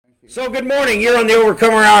So good morning. You're on the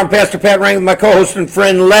Overcomer Hour. I'm Pastor Pat Rank with my co-host and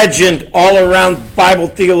friend, legend, all-around Bible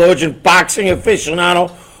theologian, boxing aficionado,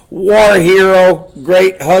 war hero,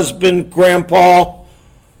 great husband, grandpa,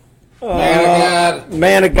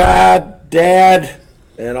 man of God, dad,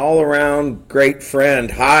 and all-around great friend.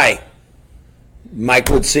 Hi, Mike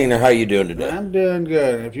Wood Sr. How you doing today? I'm doing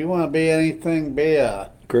good. If you want to be anything, be a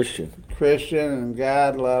Christian and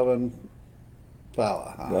God-loving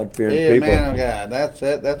fella. Huh? God-fearing be a people. man of God. That's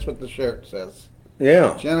it. That's what the shirt says.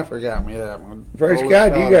 Yeah. Jennifer got me that one. Praise Oldest God.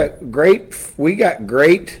 daughter. We got great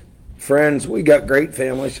friends. We got great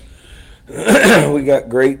families. We got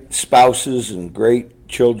great spouses and great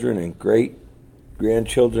children and great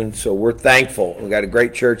grandchildren. So we're thankful. We got a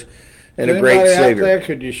great church and a great Anybody Savior. out there,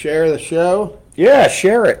 could you share the show? Yeah,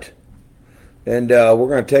 share it. And we're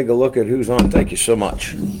going to take a look at who's on. Thank you so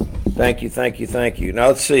much. Thank you. Now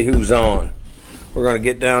let's see who's on. We're going to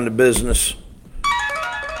get down to business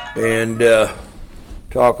and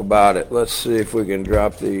talk about it. Let's see if we can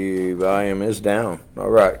drop the volume is down. All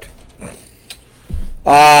right.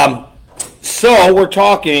 So we're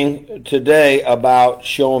talking today about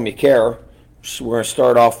showing me care. So we're going to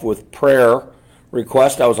start off with prayer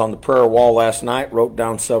request. I was on the prayer wall last night, wrote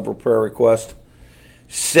down several prayer requests.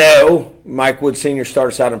 So, Mike Wood Sr., start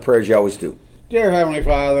us out in prayer as you always do. Dear Heavenly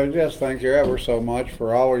Father, just thank you ever so much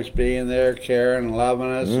for always being there, caring and loving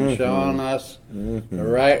us and showing us the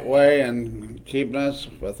right way and keeping us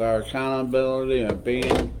with our accountability of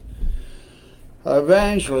being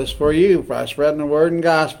evangelists for you, by spreading the word and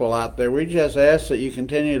gospel out there. We just ask that you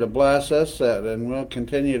continue to bless us and we'll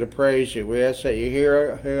continue to praise you. We ask that you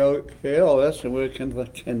heal us and we'll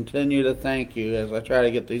continue to thank you as I try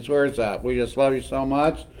to get these words out. We just love you so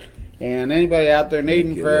much. And anybody out there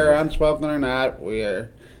needing prayer, unspoken or not, we are,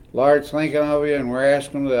 Lord's thinking of you, and we're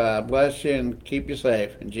asking to bless you and keep you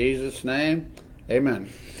safe. In Jesus' name, amen.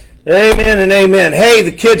 Amen and amen. Hey,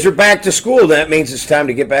 the kids are back to school. That means it's time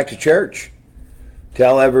to get back to church.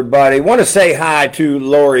 Tell everybody. Want to say hi to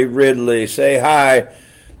Lori Ridley. Say hi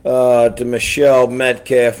to Michelle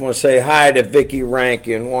Metcalf. Want to say hi to Vicki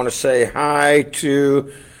Rankin. Want to say hi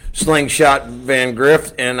to Slingshot Van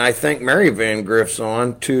Griff, and I think Mary Van Griff's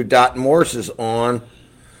on, to Dot Morse is on.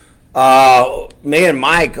 Me and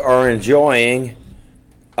Mike are enjoying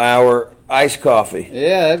our iced coffee.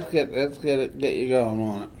 Yeah, let's get you going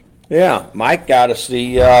on it. Yeah, Mike got us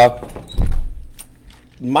the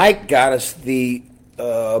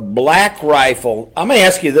Black Rifle. I'm going to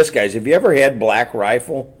ask you this, guys. Have you ever had Black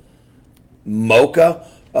Rifle Mocha?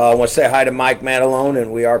 I want to say hi to Mike Matalone,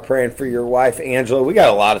 and we are praying for your wife, Angela. We got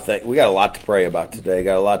a lot of things. We got a lot to pray about today.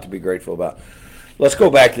 Got a lot to be grateful about. Let's go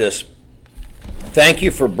back to this. Thank you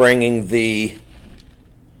for bringing the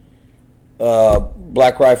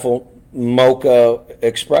Black Rifle Mocha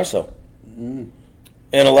Espresso, an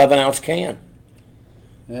 11-ounce can.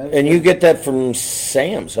 Yeah, and you get that from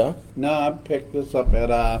Sam's, huh? No, I picked this up at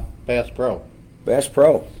Bass Pro. Bass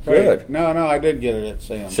Pro. Good. No, I did get it at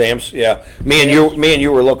Sam's. Sam's, yeah. Me and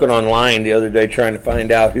you were looking online the other day trying to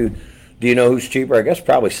find out who. Do you know who's cheaper? I guess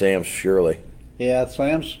probably Sam's, surely. Yeah,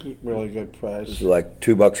 Sam's really good price. It's like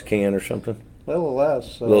 $2 a can or something. A little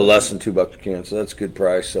less. A little less than $2 a can, so that's a good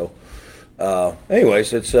price. So,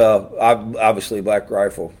 anyways, it's obviously Black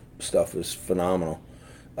Rifle stuff is phenomenal.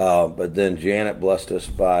 But then Janet blessed us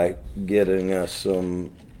by getting us some.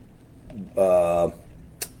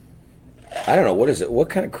 I don't know, what is it? What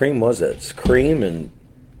kind of cream was it? It's cream and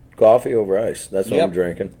coffee over ice. That's what I'm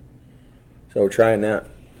drinking. So we're trying that.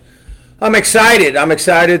 I'm excited.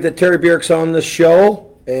 that Terry Bjerk's on the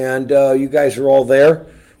show, and you guys are all there.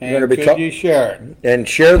 And could you share it? And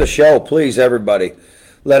share the show, please, everybody.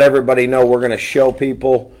 Let everybody know we're going to show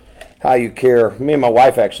people how you care. Me and my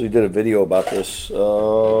wife actually did a video about this.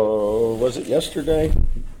 Was it yesterday?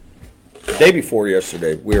 Day before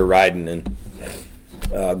yesterday. We were riding, and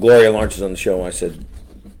Gloria Lawrence was on the show, and I said,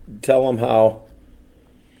 tell them how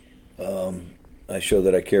I show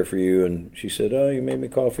that I care for you. And she said, oh, you made me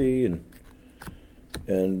coffee, and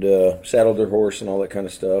saddled her horse and all that kind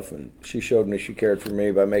of stuff. And she showed me she cared for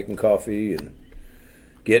me by making coffee and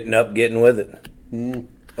getting up, getting with it.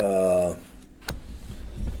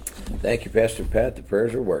 Thank you, Pastor Pat. The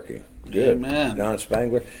prayers are working. Good. Amen. Don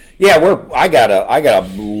Spangler. Yeah, I got a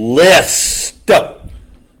list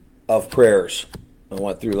of prayers I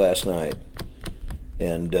went through last night,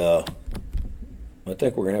 and I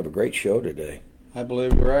think we're gonna have a great show today. I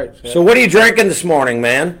believe you're right. So, what are you drinking this morning,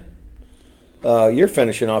 man? You're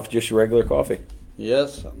finishing off just regular coffee.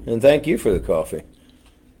 Yes. And thank you for the coffee.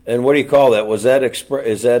 And what do you call that? Was that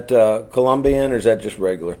is that Colombian or is that just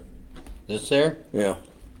regular? This here? Yeah.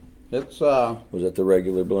 It's Was that the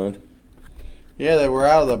regular blend? Yeah, they were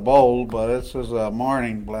out of the bowl, but this is a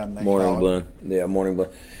morning blend. Morning blend. Yeah, morning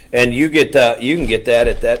blend. And you can get that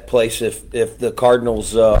at that place if the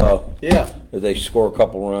Cardinals Yeah, if they score a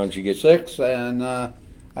couple runs, you get 6, and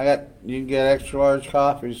you can get extra large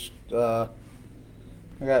coffees. I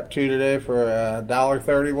got 2 today for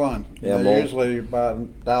 $1.31. Yeah, They're usually about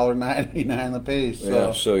 $1.99 a piece.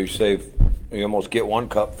 Yeah, so you almost get 1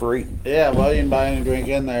 cup free. Yeah, well, you can buy any drink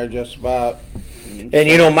in there just about.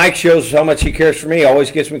 And Mike shows how much he cares for me. He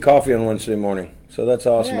always gets me coffee on Wednesday morning. So that's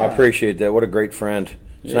awesome. I Yeah. appreciate that. What a great friend.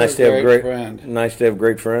 It's You're nice a to have great friend. nice to have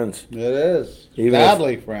great friends. It is. Even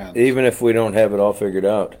Godly friends. Even if we don't have it all figured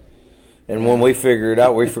out. And when we figure it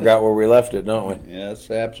out, we forgot where we left it, don't we? Yeah,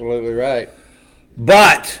 that's absolutely right.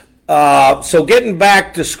 But so getting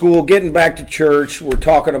back to school, getting back to church, we're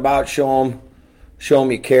talking about show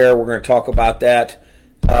them you care. We're going to talk about that.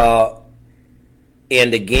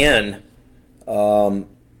 And again,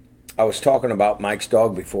 I was talking about Mike's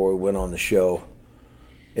dog before we went on the show,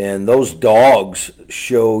 and those dogs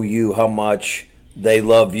show you how much they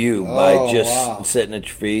love you by just sitting at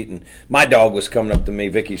your feet. And my dog was coming up to me,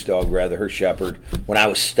 Vicky's dog rather, her shepherd, when I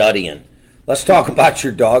was studying. Let's talk about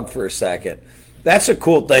your dog for a second. That's a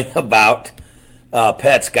cool thing about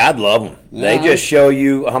pets. God love them. They just show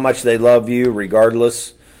you how much they love you,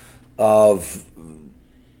 regardless of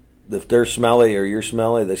if they're smelly or you're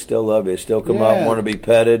smelly. They still love you. They still come up and want to be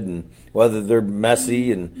petted, and whether they're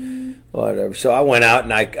messy and whatever. So I went out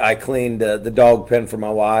and I cleaned the dog pen for my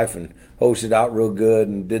wife and hosed it out real good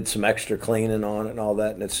and did some extra cleaning on it and all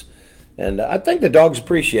that. And I think the dogs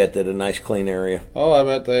appreciate that, a nice clean area. Oh, I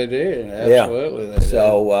bet they do. Absolutely, they do.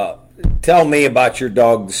 So tell me about your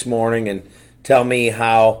dog this morning, and tell me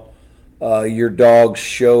how your dog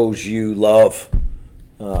shows you love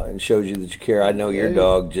and shows you that you care. I know your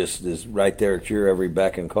dog just is right there at your every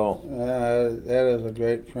beck and call. That is a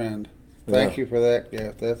great friend. Thank you for that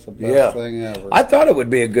gift. That's the best thing ever. I thought it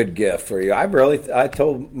would be a good gift for you. I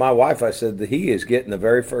told my wife, I said that he is getting the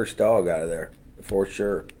very first dog out of there for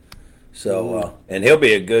sure. So, and he'll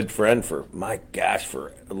be a good friend for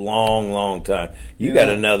a long, long time. You got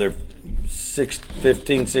another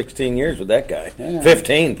 15, 16 years with that guy. Yeah.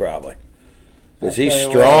 15 probably. Because he's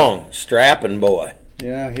strong, strapping boy.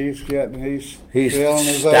 Yeah, he's feeling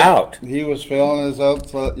his stout. He was feeling his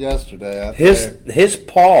oats yesterday. His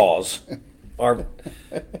paws are,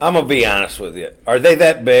 I'm going to be honest with you, are they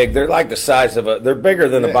that big? They're like the size of they're bigger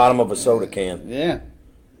than the bottom of a soda can. Yeah.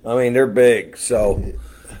 I mean, they're big. So,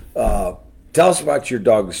 tell us about your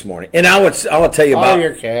dog this morning. And I will tell you about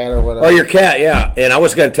your cat or whatever. Oh, your cat, yeah. And I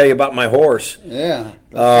was going to tell you about my horse. Yeah.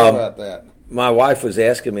 Let's talk about that. My wife was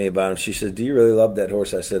asking me about him. She said, "Do you really love that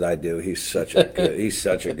horse?" I said, "I do. He's such a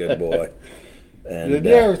good boy." And, did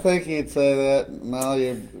you ever think he'd say that? No,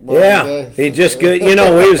 he's just good. We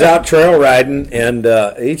was out trail riding, and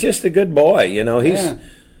he's just a good boy. He's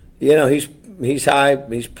high.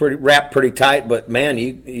 He's wrapped pretty tight, but man,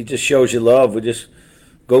 he just shows you love. We just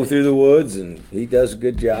go through the woods, and he does a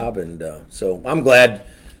good job. And so I'm glad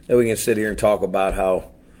that we can sit here and talk about how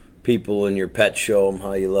people and your pets show them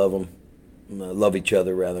how you love them. Love each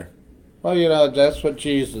other, rather. Well, that's what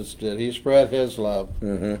Jesus did. He spread his love,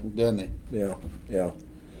 didn't he? Yeah.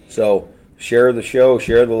 So share the show,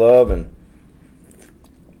 share the love, and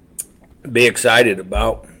be excited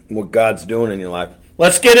about what God's doing in your life.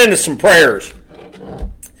 Let's get into some prayers.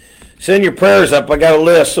 Send your prayers up. I got a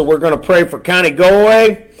list. So we're going to pray for Connie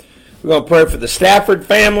Galway. We're going to pray for the Stafford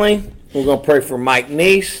family. We're going to pray for Mike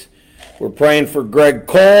Neese. We're praying for Greg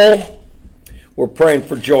Cole. We're praying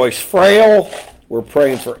for Joyce Frail. We're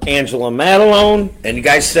praying for Angela Madelone. And you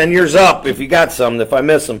guys send yours up if you got some, if I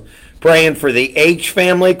miss them. Praying for the H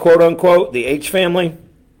family, quote unquote, the H family.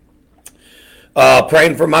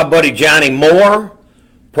 Praying for my buddy Johnny Moore.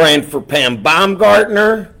 Praying for Pam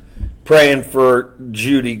Baumgartner. Praying for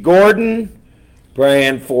Judy Gordon.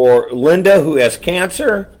 Praying for Linda, who has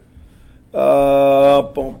cancer.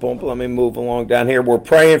 Let me move along down here. We're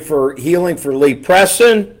praying for healing for Lee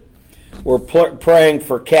Preston. We're praying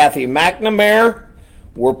for Kathy McNamara.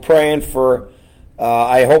 We're praying for,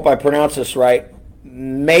 I hope I pronounce this right,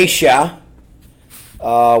 Mesha.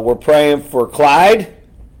 We're praying for Clyde.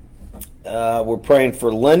 We're praying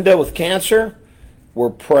for Linda with cancer.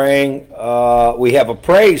 We're praying, we have a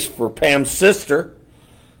praise for Pam's sister,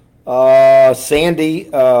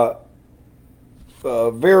 Sandy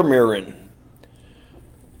Vermeeren.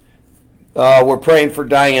 We're praying for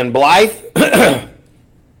Diane Blythe.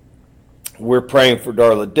 We're praying for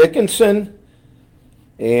Darla Dickinson,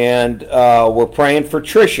 and we're praying for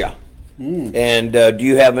Tricia. And do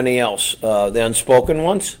you have any else? The unspoken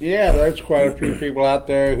ones? Yeah, there's quite a few people out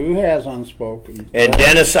there who has unspoken. And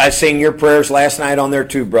Dennis, I seen your prayers last night on there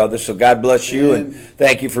too, brother. So God bless you and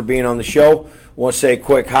thank you for being on the show. I want to say a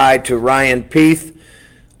quick hi to Ryan Peeth.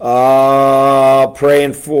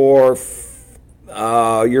 Praying for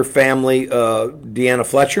your family, Deanna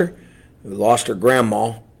Fletcher, who lost her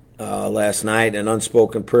grandma last night. And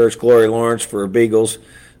unspoken prayers, Glory Lawrence, for her beagles.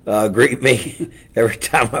 Greet me every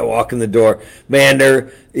time I walk in the door. Man,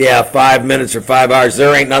 5 minutes or 5 hours.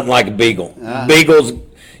 There ain't nothing like a beagle. Beagles,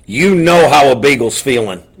 you know how a beagle's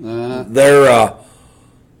feeling. They're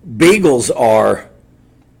beagles are.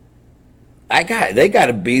 They got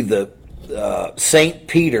to be the Saint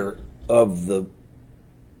Peter of the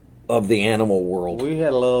animal world. We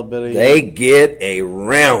had a little bit of. They get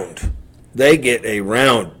around.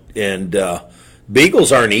 And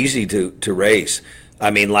beagles aren't easy to raise. I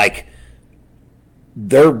mean, like,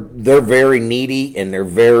 they're very needy and they're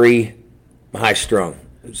very high strung.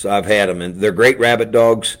 So I've had them, and they're great rabbit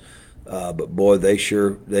dogs. But boy, they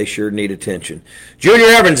sure need attention. Junior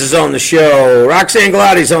Evans is on the show. Roxanne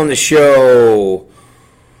Glotti's on the show.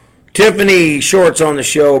 Tiffany Short's on the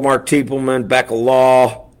show. Mark Tiepelman, Becca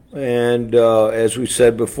Law, and as we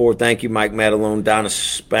said before, thank you, Mike Matalone, Donna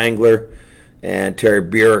Spangler. And Terry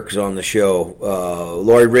Burek's on the show.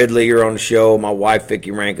 Lori Ridley, you're on the show. My wife,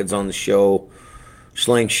 Vicki Rankin's on the show.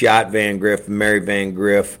 Slingshot Van Griff, Mary Van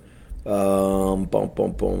Griff. Let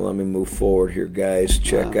me move forward here, guys.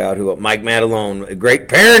 Check out who. Mike Matalone, Great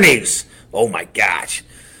Pyrenees. Oh, my gosh.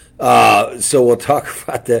 So we'll talk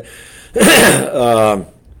about that.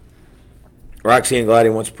 Roxanne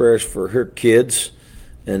Glotty wants prayers for her kids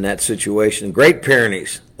in that situation. Great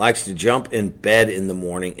Pyrenees. Likes to jump in bed in the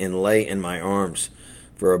morning and lay in my arms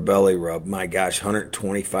for a belly rub. My gosh,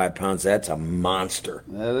 125 pounds. That's a monster.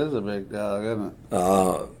 That is a big dog, isn't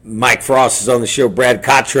it? Mike Frost is on the show. Brad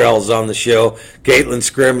Cottrell is on the show. Caitlin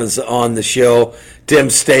Scrim is on the show. Tim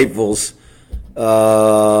Staples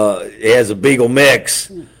has a beagle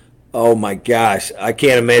mix. Oh, my gosh. I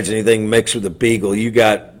can't imagine anything mixed with a beagle. You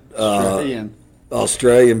got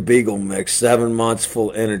Australian beagle mix. 7 months,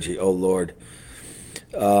 full energy. Oh, Lord.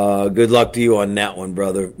 Good luck to you on that one,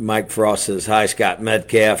 brother. Mike Frost says, hi, Scott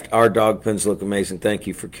Metcalf. Our dog pins look amazing. Thank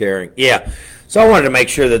you for caring. Yeah, so I wanted to make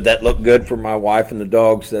sure that looked good for my wife and the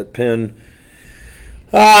dogs, that pin.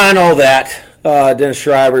 I know that. Dennis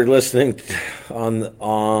Schreiber listening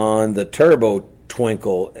on the Turbo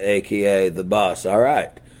Twinkle, a.k.a. the bus. All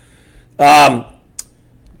right.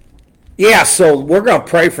 Yeah, so we're going to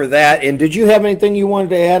pray for that. And did you have anything you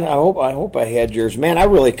wanted to add? I hope I had yours. Man, I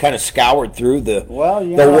really kind of scoured through the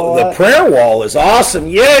prayer wall is awesome.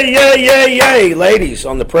 Yay, ladies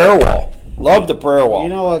on the prayer wall. Love the prayer wall. You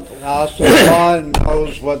know what, also, God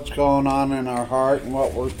knows what's going on in our heart and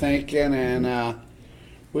what we're thinking, and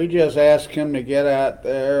we just ask him to get out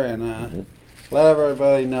there and let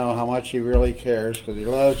everybody know how much he really cares, because he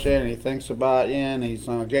loves you and he thinks about you and he's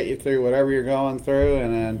going to get you through whatever you're going through,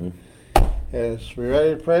 and then... Yes, we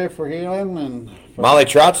ready to pray for healing and Molly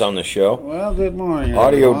Trout's on the show. Well, good morning.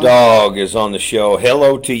 Audio everyone. Dog is on the show.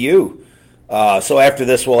 Hello to you. So after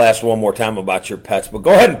this, we'll ask one more time about your pets. But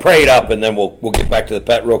go ahead and pray it up, and then we'll get back to the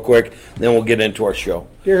pet real quick. Then we'll get into our show.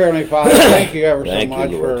 Dear Heavenly Father, thank you ever so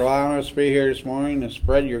much for allowing us to be here this morning to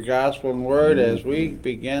spread your gospel and word. As we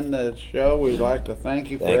begin the show, we'd like to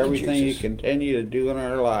thank you for everything you continue to do in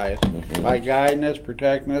our lives by guiding us,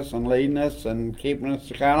 protecting us, and leading us, and keeping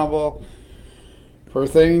us accountable for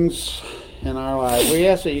things in our life. We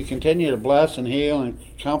ask that you continue to bless and heal and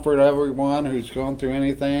comfort everyone who's going through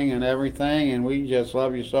anything and everything, and we just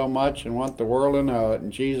love you so much and want the world to know it. In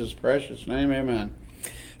Jesus' precious name, amen.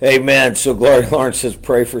 Amen. So Glory Lawrence says,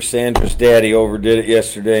 pray for Sandra's daddy. Overdid it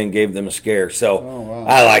yesterday and gave them a scare. So wow.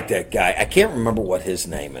 I like that guy. I can't remember what his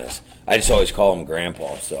name is. I just always call him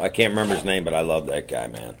Grandpa. So I can't remember his name, but I love that guy,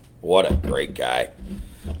 man. What a great guy.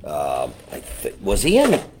 Was he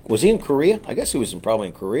in Korea? I guess he was probably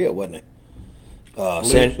in Korea, wasn't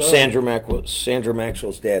he? Sandra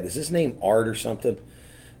Maxwell's dad. Is his name Art or something?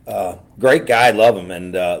 Great guy, love him,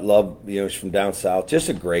 and he's from down south. Just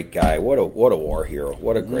a great guy. What a war hero.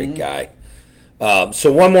 What a great guy.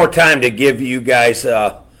 So one more time to give you guys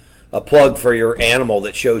a plug for your animal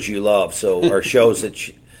that shows you love. So or shows that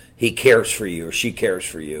he cares for you or she cares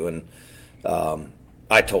for you, and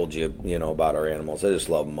I told you, about our animals. I just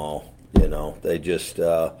love them all. They just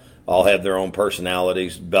all have their own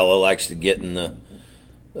personalities. Bella likes to get in the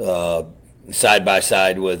side by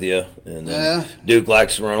side with you, and then Duke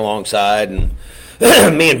likes to run alongside. And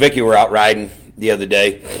me and Vicky were out riding the other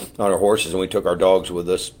day on our horses, and we took our dogs with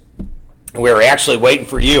us. We were actually waiting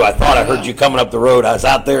for you. I thought I heard you coming up the road. I was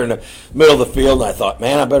out there in the middle of the field, and I thought,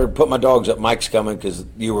 man, I better put my dogs up. Mike's coming because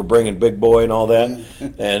you were bringing Big Boy and all that.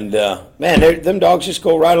 And, man, them dogs just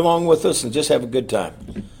go right along with us and just have a good time.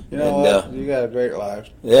 You know what? You got a great life.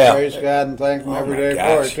 Yeah. Praise God and thank Him every day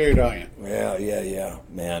for it, too, don't you? Yeah.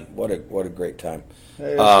 Man, what a great time.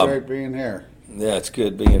 Hey, it's great being here. Yeah, it's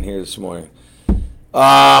good being here this morning.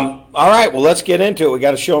 All right, well, let's get into it. We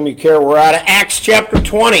got to show them you care. We're out of Acts chapter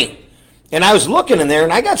 20. And I was looking in there,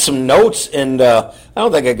 and I got some notes, and I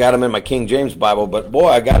don't think I got them in my King James Bible, but, boy,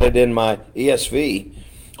 I got it in my ESV.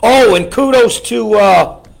 Oh, and kudos to,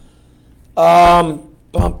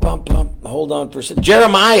 hold on for a second,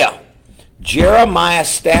 Jeremiah. Jeremiah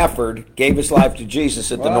Stafford gave his life to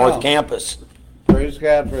Jesus at the North Campus. Praise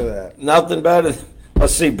God for that. Nothing better.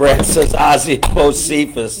 Let's see, Brad says Ozzie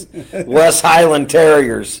Cephas, West Highland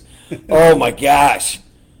Terriers. Oh, my gosh.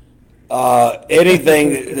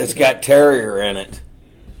 Anything that's got terrier in it.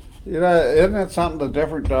 You know, isn't it something the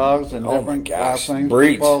different dogs and different things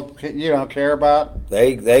breeds people, care about?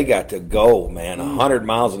 They got to go, man, 100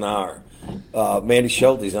 miles an hour. Mandy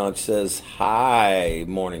Schulte's on says, hi,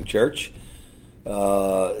 morning church.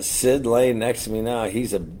 Sid laying next to me now.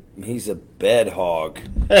 He's a bed hog.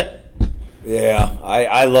 Yeah,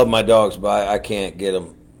 I love my dogs, but I can't get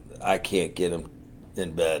them. I can't get them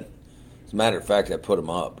in bed. As a matter of fact, I put them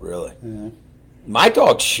up, really. Yeah. My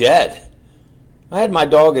dog shed. I had my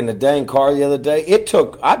dog in the dang car the other day.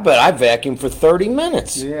 I bet I vacuumed for 30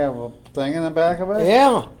 minutes. Yeah, well, thing in the back of it?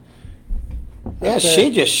 Yeah. Yeah,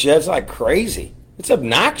 she just sheds like crazy. It's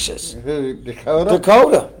obnoxious. Who, Dakota?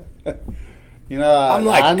 Dakota. I'm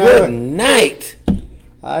like, good night.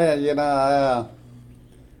 I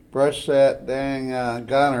brushed that dang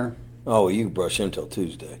Gunner. Oh, you can brush him till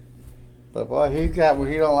Tuesday. But boy, he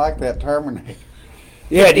don't like that Terminator.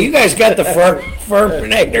 Yeah, do you guys got the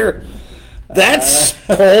Furminator? That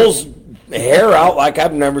pulls hair out like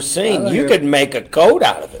I've never seen. You could make a coat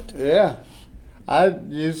out of it. Yeah. I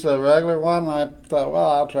used a regular one, and I thought,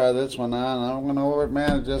 well, I'll try this one out. And I went over it,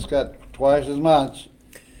 man, it just got twice as much.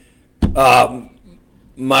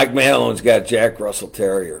 Mike Malone's got Jack Russell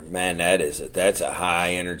Terrier. Man, that's a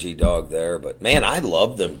high energy dog there. But man, I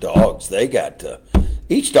love them dogs. They got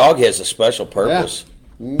each dog has a special purpose.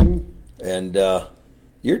 Yeah. Mm-hmm. And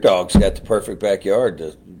your dog's got the perfect backyard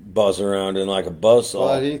to buzz around in like a buzzsaw.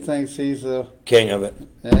 Well, he thinks he's the king of it.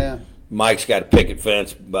 Yeah. Mike's got a picket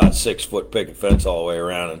fence, about 6-foot picket fence all the way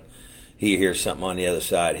around, and he hears something on the other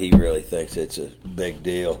side. He really thinks it's a big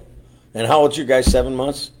deal. And how old's your guy? 7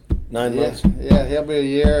 months? 9 months? Yeah, he'll be a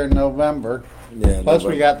year in November. Yeah. Plus,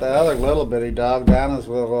 we got the other little bitty dog down as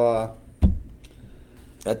well.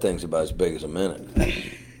 That thing's about as big as a minute.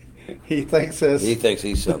 He thinks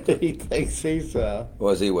he's something. He thinks he's.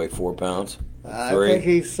 What does he weigh? 4 pounds? I think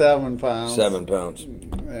he's 7 pounds. 7 pounds.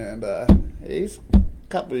 And he's a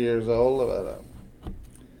couple of years old. But,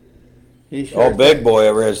 all Big Boy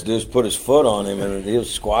ever has to do is put his foot on him, and he'll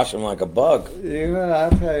squash him like a bug.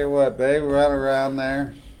 I'll tell you what, they run around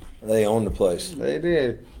there. They own the place. They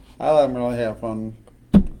did. I let them really have fun.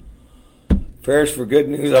 Prayers for good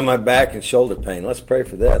news on my back and shoulder pain. Let's pray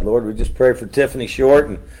for that. Lord, we just pray for Tiffany Short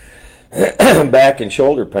and back and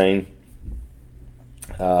shoulder pain.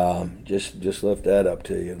 Just lift that up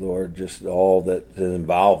to you, Lord. Just all that's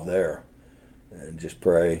involved there. And just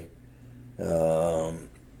pray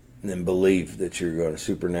and believe that you're going to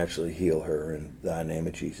supernaturally heal her in thy name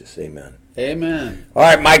of Jesus. Amen. Amen. All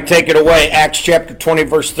right, Mike, take it away. Acts chapter 20,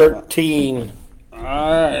 verse 13. All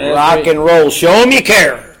right. Rock and roll. Show them you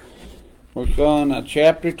care. We're going to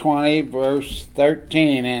chapter 20, verse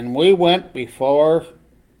 13. And we went before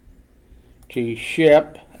to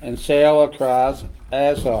ship and sail across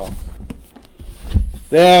Azof.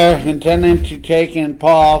 There, intending to take in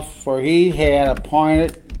Paul, for he had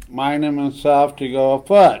minded himself to go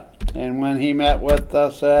afoot. And when he met with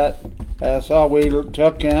us at Azof, we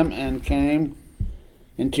took him and came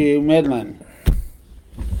into Midland.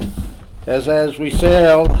 As we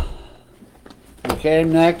sailed, we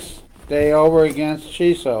came next day over against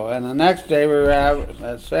Shiso, and the next day we were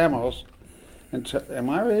at Samos. Am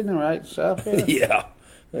I reading the right stuff here? Yeah,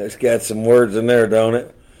 it's got some words in there, don't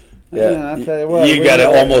it? Yeah, I'll tell you what. You got to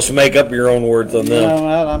almost make up your own words on them. You know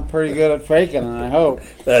what? I'm pretty good at faking, and I hope.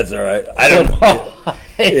 That's all right. I don't know.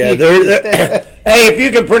 Yeah, hey, if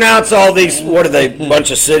you can pronounce all these, what are they?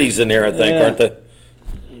 Bunch of cities in there, I think, aren't they?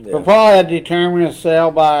 Yeah. For Paul had determined to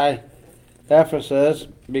sail by Ephesus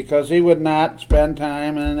because he would not spend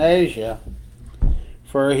time in Asia,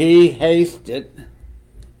 for he hasted,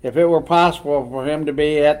 if it were possible for him to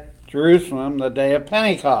be at Jerusalem the day of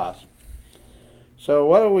Pentecost. So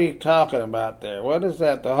what are we talking about there? What is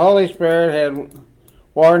that? The Holy Spirit had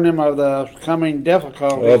warned him of the coming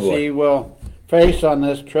difficulties he will face on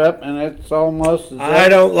this trip, and it's almost as I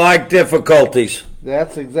don't like difficulties.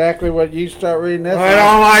 That's exactly what you start reading this. I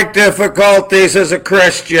don't like difficulties as a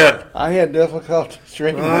Christian. I had difficulties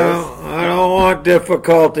reading this. I don't want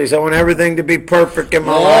difficulties. I want everything to be perfect in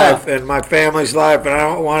my life and my family's life, and I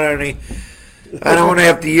don't want to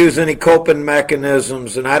have to use any coping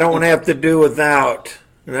mechanisms, and I don't want to have to do without,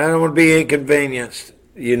 and I don't want to be inconvenienced.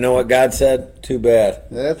 You know what God said? Too bad.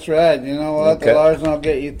 That's right. You know what? Okay. The Lord's going to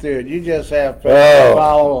get you through it. You just have to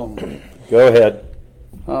follow Him. Go ahead.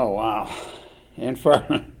 Oh, wow. And for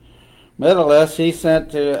Middleus, he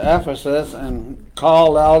sent to Ephesus and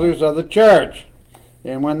called elders of the church.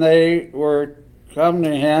 And when they were come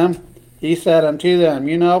to him, he said unto them,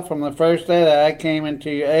 you know, from the first day that I came into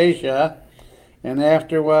Asia, and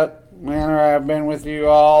after what manner I have been with you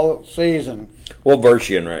all season. What verse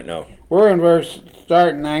you in right now? We're in verse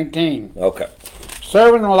starting 19. Okay.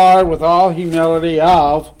 Serving the Lord with all humility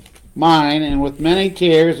of mind and with many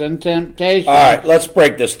tears and temptation. All right, let's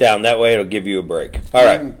break this down. That way it'll give you a break. All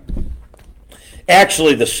right.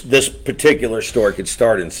 Actually, this particular story could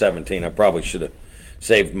start in 17. I probably should have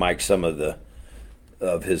saved Mike some of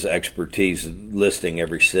his expertise listing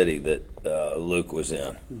every city that Luke was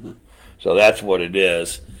in. Mm-hmm. So that's what it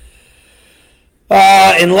is.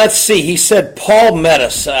 And let's see. He said Paul met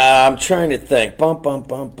us. I'm trying to think.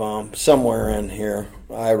 Somewhere in here.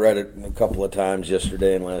 I read it a couple of times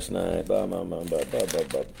yesterday and last night.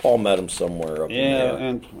 Paul met him somewhere up in there.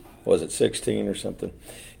 And was it 16 or something?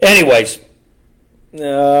 Anyways.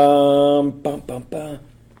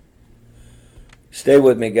 Stay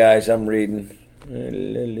with me, guys. I'm reading.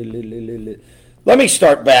 Let me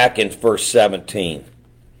start back in verse 17.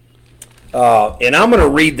 And I'm going to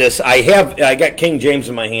read this. I got King James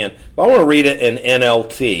in my hand, but I want to read it in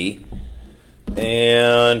NLT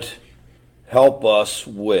and help us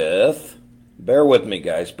with. Bear with me,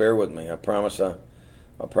 guys. Bear with me. I promise I'll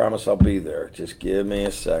be there. Just give me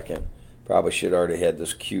a second. Probably should already had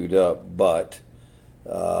this queued up, but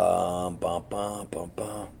let's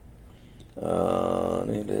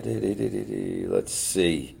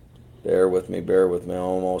see. Bear with me. I'm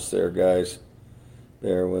almost there, guys.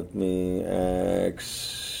 Bear with me.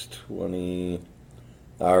 Acts 20.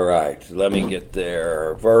 All right. Let me get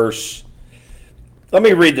there. Let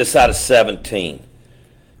me read this out of 17.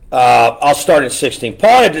 I'll start in 16.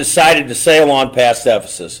 Paul had decided to sail on past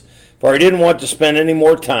Ephesus, for he didn't want to spend any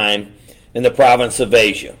more time in the province of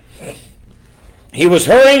Asia. He was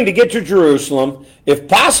hurrying to get to Jerusalem, if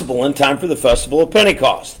possible, in time for the festival of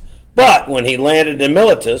Pentecost. But when he landed in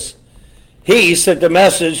Miletus, he sent a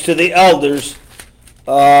message to the elders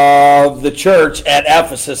of the church at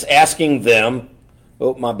Ephesus, asking them,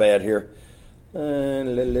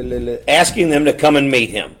 asking them to come and meet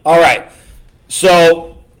him. All right,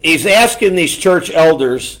 so he's asking these church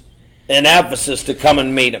elders in Ephesus to come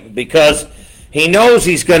and meet him because he knows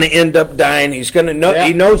he's going to end up dying. He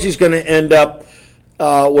knows he's going to end up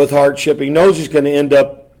with hardship. He knows he's going to end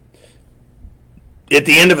up at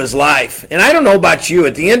the end of his life. And I don't know about you.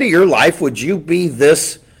 At the end of your life, would you be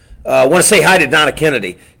this? I want to say hi to Donna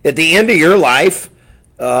Kennedy. At the end of your life,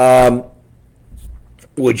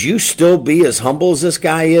 would you still be as humble as this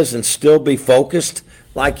guy is and still be focused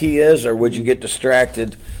like he is, or would you get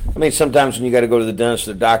distracted? I mean, sometimes when you got to go to the dentist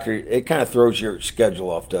or the doctor, it kind of throws your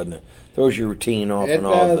schedule off, doesn't it? Throws your routine off and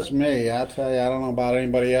all of it. It does me. I tell you, I don't know about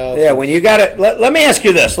anybody else. Yeah, when you got to, let me ask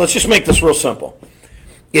you this. Let's just make this real simple.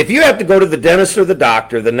 If you have to go to the dentist or the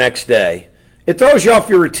doctor the next day, it throws you off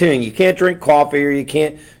your routine. You can't drink coffee, or you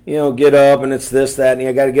can't, get up, and it's this, that, and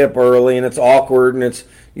you got to get up early, and it's awkward, and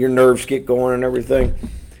your nerves get going and everything.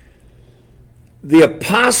 The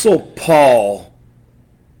Apostle Paul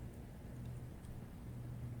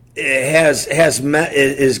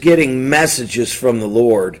is getting messages from the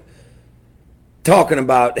Lord, talking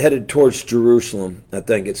about headed towards Jerusalem. I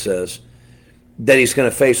think it says that he's going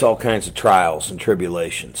to face all kinds of trials and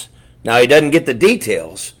tribulations. Now he doesn't get the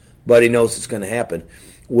details, but he knows it's going to happen.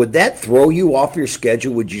 Would that throw you off your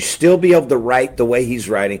schedule? Would you still be able to write the way he's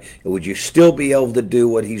writing? Would you still be able to do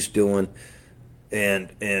what he's doing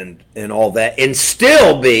and all that? And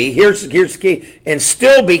still be, here's the key, and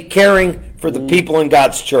still be caring for the people in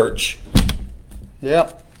God's church.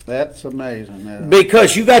 Yep, that's amazing.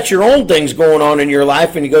 Because you got your own things going on in your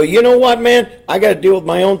life, and you go, you know what, man? I got to deal with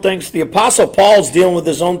my own things. The Apostle Paul's dealing with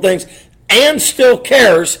his own things and still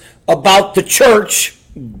cares about the church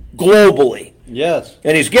globally. Yes.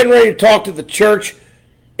 And he's getting ready to talk to the church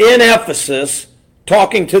in Ephesus,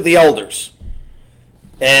 talking to the elders.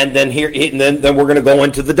 And then then we're going to go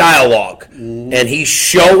into the dialogue. Mm-hmm. And he's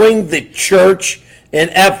showing the church in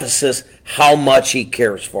Ephesus how much he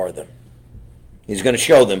cares for them. He's going to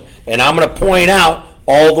show them. And I'm going to point out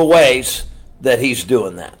all the ways that he's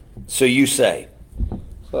doing that. So you say.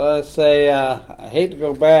 So I say, I hate to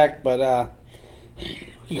go back, but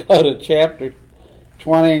you go to chapter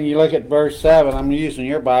 20 and you look at verse 7. I'm using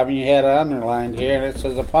your Bible, and you had it underlined here. And it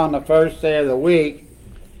says, upon the first day of the week,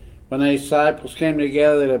 when the disciples came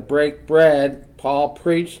together to break bread, Paul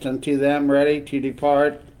preached unto them, ready to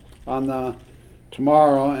depart on the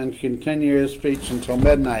tomorrow and continue his speech until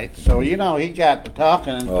midnight. So, he got to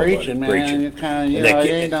talking and preaching, man. Preaching. And you kind of,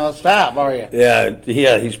 you ain't no stop, are you? Yeah,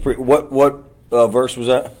 he's what verse was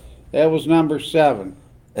that? That was number 7.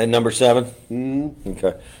 And number 7? Mm-hmm.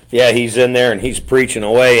 Okay. Yeah, he's in there and he's preaching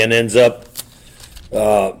away and the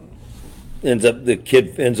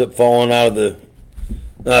kid ends up falling out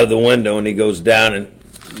of the window, and he goes down and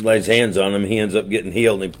lays hands on him. He ends up getting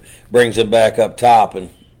healed, and he brings him back up top and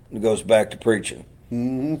goes back to preaching.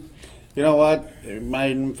 Mm-hmm. You know what? It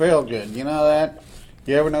made him feel good. You know that?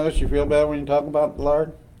 You ever notice you feel better when you talk about the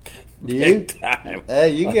Lord? Do you? Big time. Hey,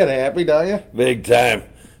 you get happy, don't you? Big time.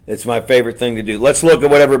 It's my favorite thing to do. Let's look at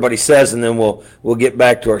what everybody says, and then we'll get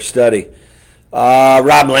back to our study.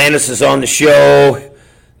 Rob Landis is on the show.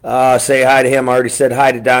 Say hi to him. I already said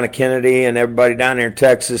hi to Donna Kennedy and everybody down there in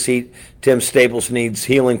Texas. Tim Staples needs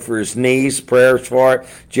healing for his knees. Prayers for it.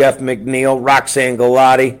 Jeff McNeil, Roxanne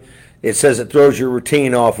Galati. It says it throws your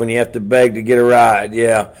routine off when you have to beg to get a ride.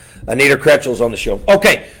 Yeah. Anita Kretschel's on the show.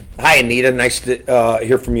 Okay. Hi, Anita. Nice to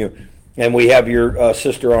hear from you. And we have your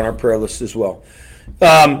sister on our prayer list as well.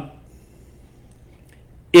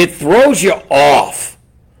 It throws you off.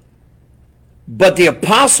 But the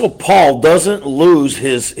Apostle Paul doesn't lose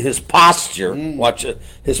his posture. Watch it.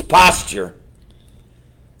 His posture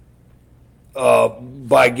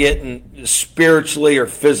by getting spiritually or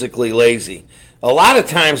physically lazy. A lot of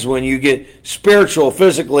times when you get spiritual or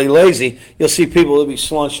physically lazy, you'll see people will be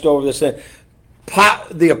slunched over this thing.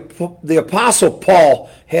 The Apostle Paul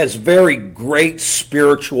has very great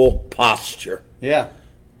spiritual posture. Yeah.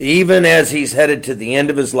 Even as he's headed to the end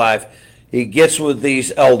of his life, he gets with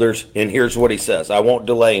these elders, and here's what he says. I won't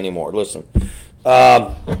delay anymore. Listen.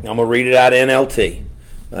 I'm going to read it out of NLT.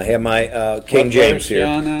 I have my King James here.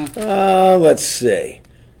 Let's see.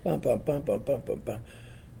 Let's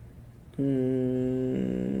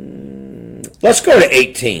go to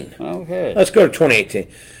 18. Okay. Let's go to 2018.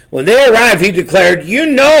 When they arrived, he declared, you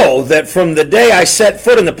know that from the day I set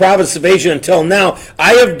foot in the province of Asia until now,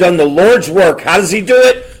 I have done the Lord's work. How does he do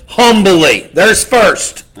it? Humbly. There's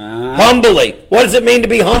first. Humbly. What does it mean to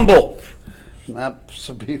be humble? Not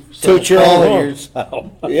to be Toot your own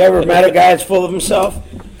horn. You ever met a guy that's full of himself?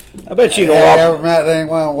 I bet you don't walk. You ever met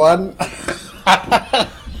anyone who wasn't?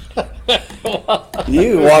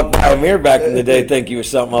 You walked by a mirror back in the day think you were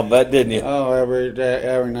something, I bet, didn't you? Oh, every day,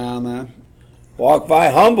 every now and then. Walk by.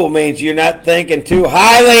 Humble means you're not thinking too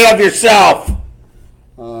highly of yourself.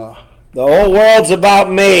 The whole world's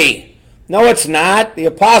about me. No, it's not. The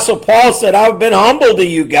Apostle Paul said, I've been humble to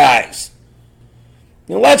you guys.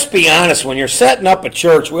 Now, let's be honest. When you're setting up a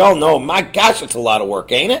church, we all know, my gosh, it's a lot of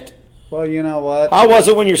work, ain't it? Well, you know what? How was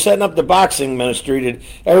it when you're setting up the boxing ministry? Did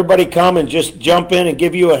everybody come and just jump in and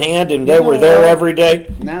give you a hand, and they were there every day?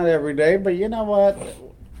 Not every day, but you know what?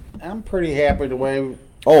 I'm pretty happy the way...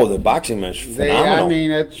 Oh, the boxing ministry, phenomenal.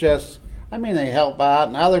 They help out,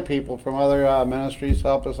 and other people from other ministries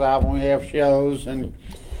help us out when we have shows.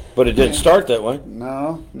 But it didn't start that way.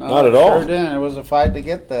 No, not at all. Sure didn't. It was a fight to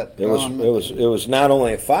get that. It was not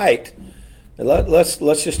only a fight. Let's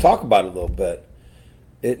just talk about it a little bit.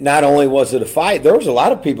 It not only was it a fight, there was a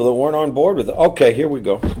lot of people that weren't on board with it. Okay, here we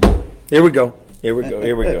go. You got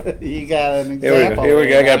an example. Here we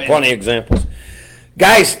go. I got plenty of examples.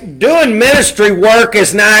 Guys, doing ministry work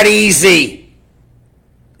is not easy.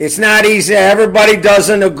 It's not easy. Everybody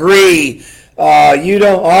doesn't agree. I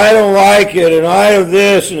don't like it, and I have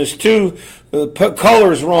this, and it's too, the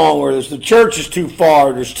color's wrong, or the church is too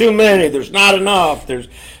far, there's too many, there's not enough, it's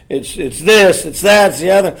this, it's that, it's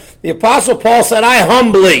the other. The Apostle Paul said, I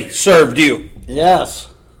humbly served you. Yes.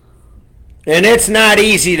 And it's not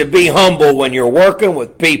easy to be humble when you're working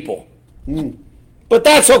with people. But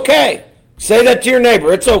that's okay. Say that to your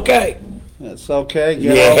neighbor. It's okay. It's okay.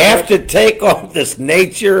 You have to take on this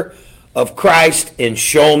nature of Christ and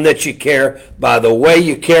show them that you care by the way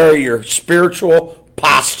you carry your spiritual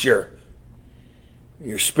posture.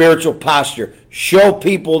 Your spiritual posture. Show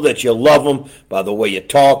people that you love them by the way you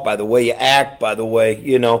talk, by the way you act, by the way,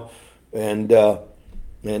 and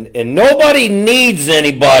nobody needs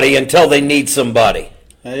anybody until they need somebody.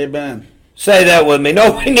 Amen. Say that with me.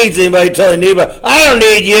 Nobody needs anybody telling anybody, I don't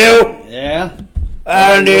need you. Yeah.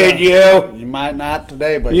 I don't need you. You might not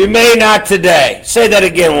today, but You may not today. Say that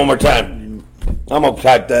again one more time. I'm going to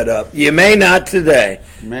type that up. You may not today.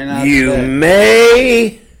 may not You today.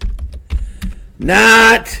 may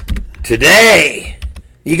not today.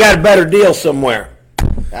 You got a better deal somewhere.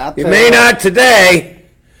 I'll You tell may what. not today,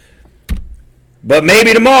 but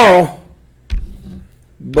maybe tomorrow.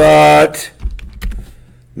 But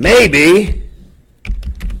maybe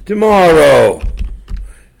tomorrow.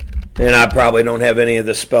 And I probably don't have any of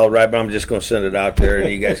this spelled right, but I'm just going to send it out there, and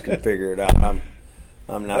you guys can figure it out. I'm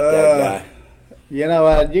not that guy. You know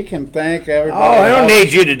what? You can thank everybody. Oh, I don't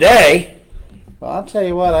need you today. Well, I'll tell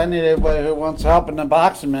you what. I need everybody who wants help in the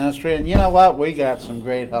boxing ministry, and you know what? We got some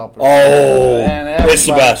great helpers. Oh, And it's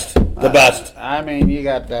the best. The best. I mean, you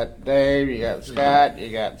got that Dave, you got Scott,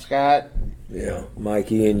 Yeah,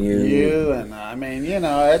 Mikey and you. you, and I mean, you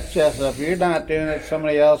know, it's just if you're not doing it,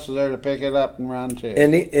 somebody else is there to pick it up and run too.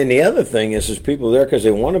 And the other thing is, there's people there because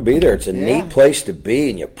they want to be there. It's a Yeah. neat place to be,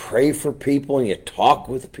 and you pray for people, and you talk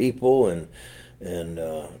with people, and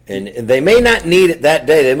they may not need it that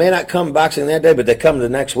day. They may not come boxing that day, but they come the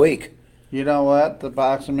next week. You know what the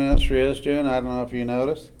boxing ministry is doing? I don't know if you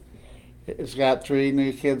noticed. It's got 3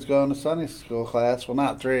 new kids going to Sunday school class. Well,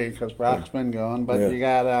 not 3 because Brock's been going, but Yeah. you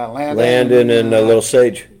got Landon and Little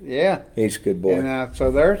Sage. Yeah. He's a good boy. And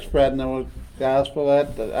so they're spreading the gospel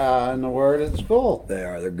and the word at school. They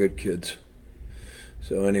are. They're good kids.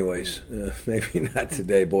 So, anyways, maybe not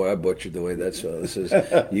today. Boy, I butchered the way that's so. This is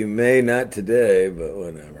you may not today, but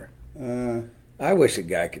whatever. I wish a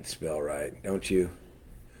guy could spell right, don't you?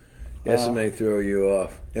 Yes, it may throw you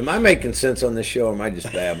off. Am I making sense on this show, or am I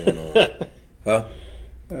just babbling on? Huh?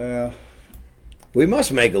 We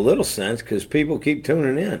must make a little sense because people keep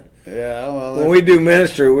tuning in. Yeah, well, When we do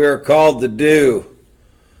ministry, we are called to do.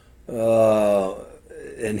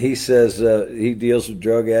 And he says he deals with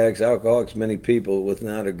drug addicts, alcoholics, many people with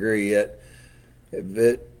not a degree yet. If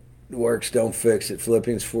it works, don't fix it.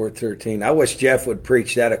 Philippians 4:13. I wish Jeff would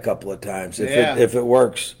preach that a couple of times. If it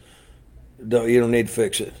works, you don't need to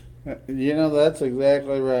fix it. you know, that's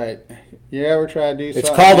exactly right. You ever try to do It's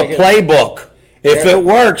something? called a make it- playbook. If Yeah. it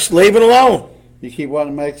works, leave it alone. You keep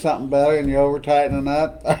wanting to make something better and you over tighten it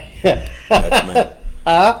up. That's me.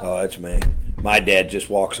 Huh? Oh, that's me. My dad just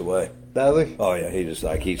walks away. Does he? Oh yeah,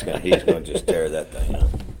 he's gonna just tear that thing up.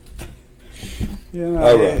 You know,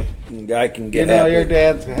 All right, the guy can you get know happy. your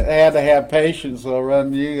dad's had to have patience, so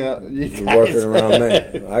run you You're guys. working around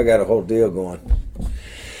me. I got a whole deal going.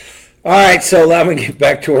 All right, so let me get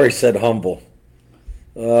back to where he said humble.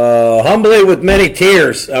 Humbly with many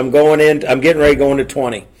tears, I'm getting ready to go into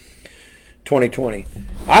 2020.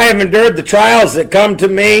 I have endured the trials that come to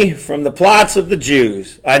me from the plots of the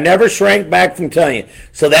Jews. I never shrank back from telling you.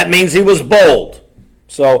 So that means he was bold.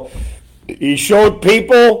 So he showed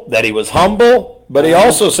people that he was humble, but he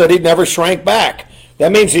also said he never shrank back.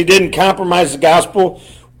 That means he didn't compromise the gospel,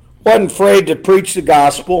 wasn't afraid to preach the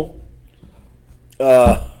gospel.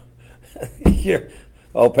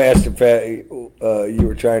 Pastor Pat, you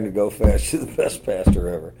were trying to go fast. You're the best pastor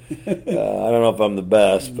ever. I don't know if I'm the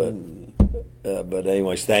best, but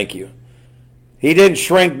anyways, thank you. He didn't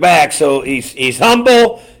shrink back, so he's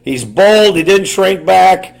humble, he's bold, he didn't shrink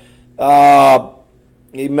back.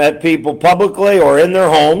 He met people publicly or in their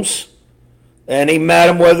homes, and he met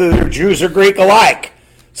them whether they're Jews or Greek alike.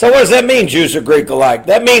 So what does that mean, Jews or Greek alike?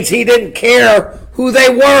 That means he didn't care who they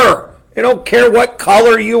were. You don't care what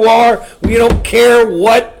color you are. You don't care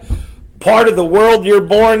what part of the world you're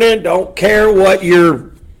born in. Don't care what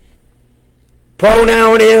your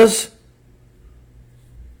pronoun is.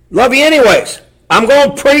 Love you anyways. I'm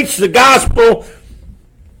going to preach the gospel.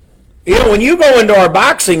 You know, when you go into our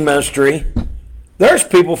boxing ministry, there's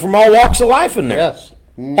people from all walks of life in there. Yes.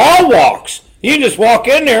 All walks. You just walk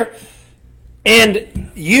in there,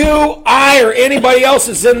 and you, I, or anybody else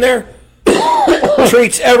that's in there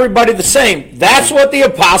treats everybody the same. That's what the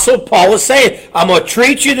Apostle Paul is saying. I'm going to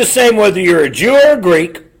treat you the same whether you're a Jew or a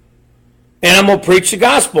Greek, and I'm going to preach the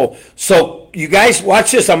gospel. So you guys,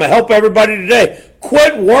 watch this. I'm going to help everybody today.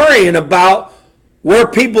 Quit worrying about where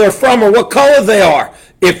people are from or what color they are.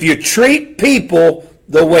 If you treat people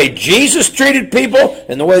the way Jesus treated people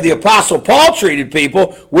and the way the Apostle Paul treated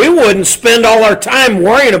people, we wouldn't spend all our time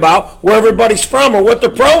worrying about where everybody's from or what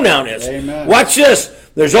their pronoun is. Amen. Watch this.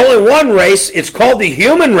 There's only one race. It's called the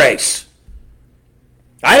human race.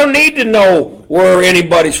 I don't need to know where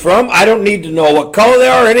anybody's from. I don't need to know what color they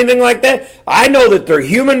are or anything like that. I know that they're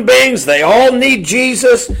human beings. They all need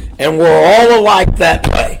Jesus, and we're all alike that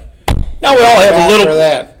way. Now we all have a little.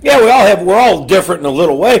 That. Yeah, we're all different in a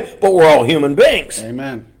little way, but we're all human beings.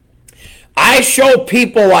 Amen. I show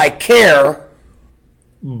people I care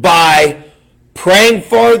by praying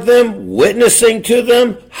for them, witnessing to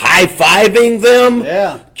them, high-fiving them,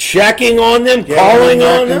 checking on them, calling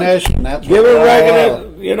on them, giving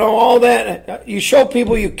recognition, all that. You show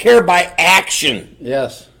people you care by action.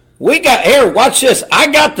 Yes. Here, watch this.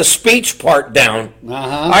 I got the speech part down.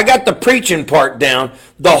 I got the preaching part down.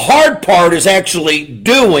 The hard part is actually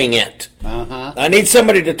doing it. I need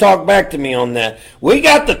somebody to talk back to me on that. We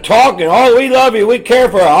got the talking. Oh, we love you. We care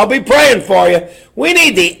for you. I'll be praying for you. We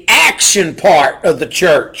need the action part of the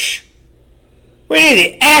church. We need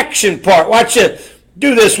the action part. Watch this.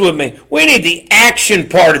 Do this with me. We need the action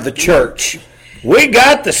part of the church. We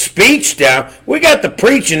got the speech down. We got the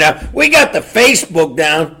preaching down. We got the Facebook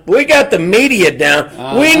down. We got the media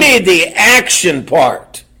down. We need the action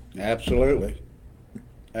part. Absolutely.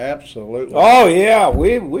 Absolutely. Oh, yeah.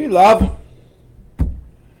 We love them.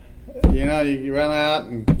 You run out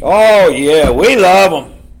and... Oh, yeah. We love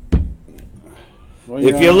them.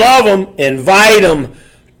 If you love them, invite them.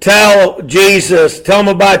 Tell them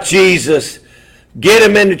about Jesus. Get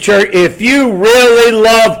them into church. If you really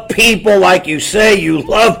love people like you say you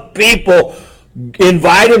love people,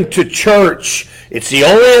 invite them to church. It's the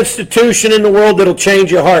only institution in the world that'll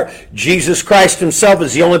change your heart. Jesus Christ himself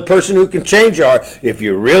is the only person who can change your heart. If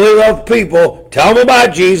you really love people, tell them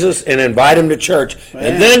about Jesus and invite them to church. Man.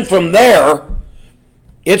 And then from there,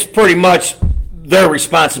 it's pretty much their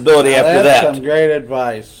responsibility after that. That's some great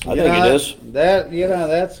advice. I think it is.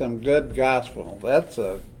 That's some good gospel. That's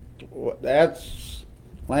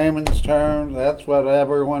layman's terms. That's what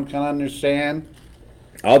everyone can understand.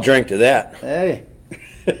 I'll drink to that. Hey.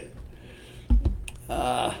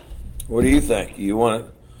 What do you think? You want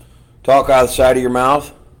to talk out the side of your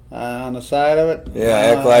mouth? On the side of it? Yeah,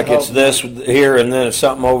 act like it's this here and then it's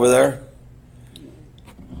something over there.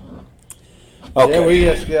 Okay. Yeah, we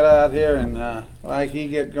just get out here and like you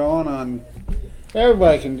get going on.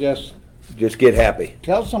 Everybody can just get happy.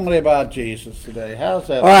 Tell somebody about Jesus today. How's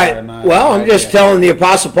that? All right. Well, I'm just telling the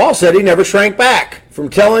Apostle Paul said he never shrank back from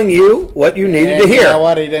telling you what you needed to hear. You know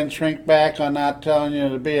what? He didn't shrink back on not telling you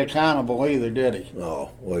to be accountable either, did he? Oh,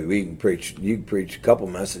 well, you can preach a couple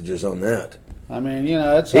messages on that. I mean,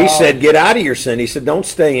 it's He said, get out of your sin. He said, don't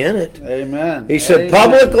stay in it. Amen. He said,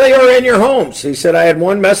 publicly or in your homes. He said, I had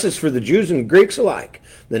one message for the Jews and Greeks alike.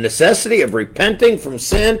 The necessity of repenting from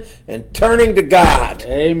sin and turning to God.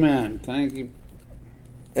 Amen. Thank you.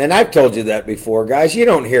 And I've told you that before, guys. You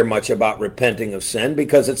don't hear much about repenting of sin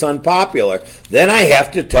because it's unpopular. Then I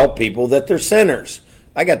have to tell people that they're sinners.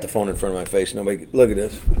 I got the phone in front of my face. Nobody, look at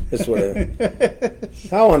this. This is what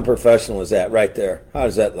how unprofessional is that right there? How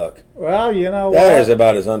does that look? Well, you know that is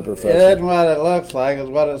about as unprofessional. It isn't what it looks like. It's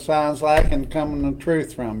what it sounds like and coming the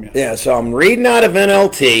truth from you. Yeah, so I'm reading out of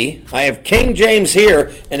NLT. I have King James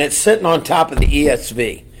here, and it's sitting on top of the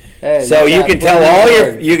ESV. Hey, so you can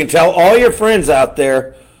tell all your friends out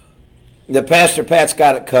there that Pastor Pat's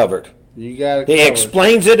got it covered. You got it. He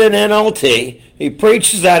explains it in NLT. He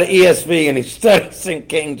preaches out of ESV, and he studies in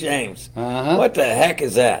King James. What the heck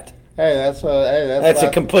is that? Hey, that's a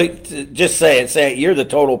complete. Just say it. Say it. You're the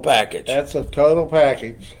total package. That's a total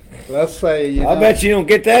package. Let's say I bet you don't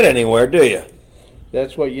get that anywhere, do you?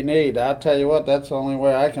 That's what you need. I'll tell you what. That's the only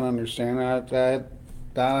way I can understand it.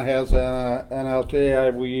 Donna has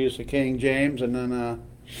NLT. We use the King James, and then.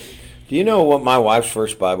 Do you know what my wife's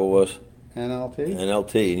first Bible was? NLT.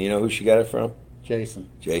 NLT, and you know who she got it from?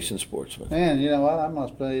 Jason Sportsman. Man, you know what? I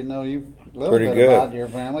must know you a little pretty bit good about your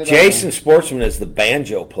family. Jason Sportsman is the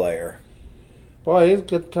banjo player. Boy, he's a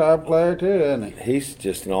guitar player too, isn't he? He's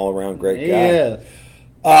just an all-around great guy.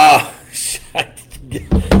 Yeah.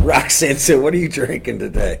 Roxanne said, "What are you drinking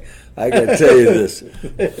today?" I got to tell you this.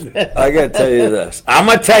 I'm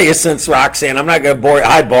going to tell you since Roxanne. I'm not going to bore you.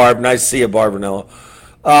 Hi, Barb. Nice to see you, Barbanello.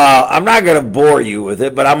 I'm not going to bore you with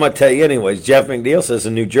it, but I'm going to tell you anyways. Jeff McNeil says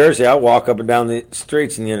in New Jersey, I walk up and down the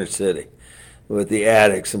streets in the inner city with the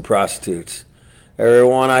addicts and prostitutes.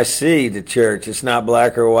 Everyone I see to church, it's not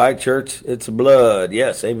black or white church, it's blood.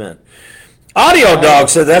 Yes, amen. Audio Dog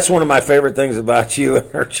said that's one of my favorite things about you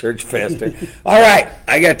and our church pastor. All right,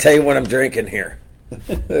 I got to tell you what I'm drinking here. Look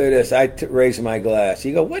at this. I raise my glass.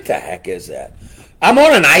 You go, what the heck is that? I'm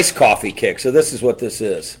on an iced coffee kick, so this is what this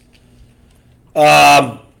is.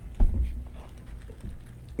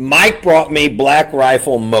 Mike brought me Black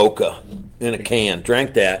Rifle Mocha in a can.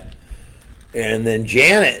 Drank that. And then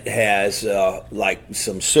Janet has like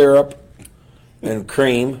some syrup and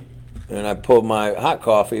cream. And I put my hot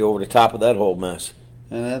coffee over the top of that whole mess.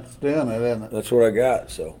 And that's doing it, isn't it? That's what I got.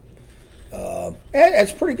 So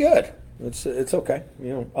it's pretty good. It's okay.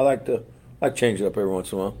 You know, I like change it up every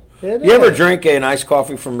once in a while. You ever drink an iced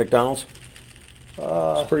coffee from McDonald's?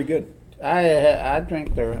 It's pretty good. I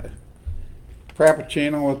drink the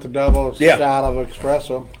Frappuccino with the double Yeah. shot of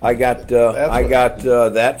espresso. I got I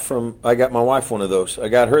got my wife one of those. I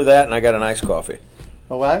got her that, and I got an iced coffee.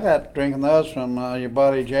 Well, I got drinking those from your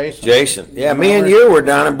buddy Jason. Jason, yeah, me and you were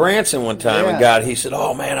down in Branson one time and Yeah. he said,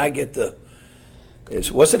 "Oh man, I get the."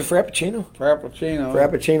 Was it a Frappuccino? Frappuccino.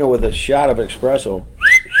 Frappuccino with a shot of espresso.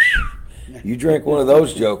 You drink one of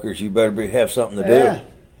those jokers, you better have something to do. Yeah.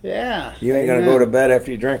 Yeah. You ain't gonna go to bed after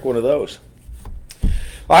you drink one of those.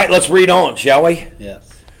 All right, let's read on, shall we? Yes.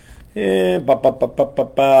 He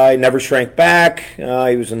never shrank back. He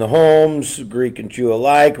was in the homes, Greek and Jew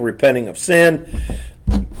alike, repenting of sin,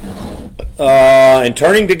 and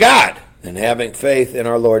turning to God and having faith in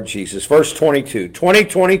our Lord Jesus. Verse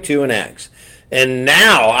 22 in Acts. And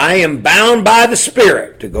now I am bound by the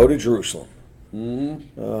Spirit to go to Jerusalem.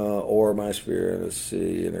 Or my spirit, let's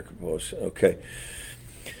see, intercompose. Okay.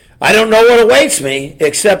 I don't know what awaits me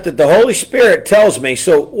except that the Holy Spirit tells me.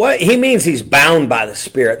 So what he means, he's bound by the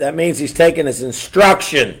Spirit. That means he's taking his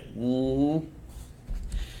instruction.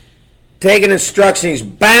 Taking instruction. He's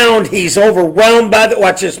bound. He's overwhelmed by the.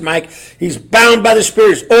 Watch this, Mike. He's bound by the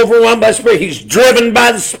Spirit. He's overwhelmed by the Spirit. He's driven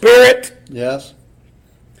by the Spirit. Yes.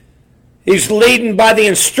 He's leading by the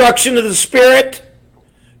instruction of the Spirit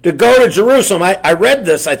to go to Jerusalem. I read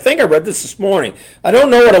this. I think I read this morning. I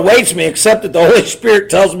don't know what awaits me except that the Holy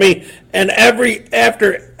Spirit tells me, and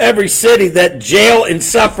after every city that jail and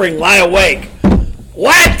suffering lie awake.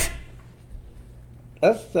 What?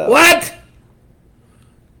 That's What?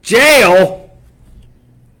 Jail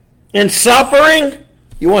and suffering?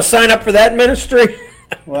 You want to sign up for that ministry?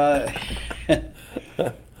 What?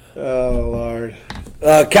 Oh, Lord.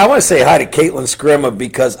 I want to say hi to Caitlin Scrimma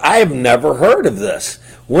because I have never heard of this.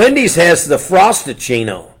 Wendy's has the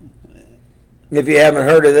Frosticino. If you haven't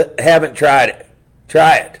heard of it, haven't tried it,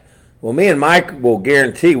 try it. Well, me and Mike will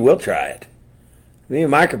guarantee we'll try it. Me and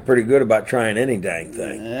Mike are pretty good about trying any dang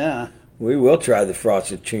thing. Yeah. We will try the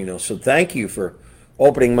Frosticino. So thank you for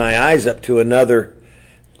opening my eyes up to another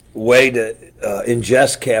way to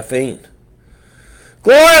ingest caffeine.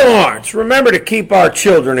 Gloria Lawrence, remember to keep our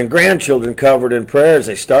children and grandchildren covered in prayer as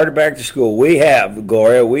they started back to school. We have,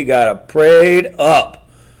 Gloria, we got to prayed up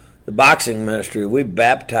the boxing ministry. We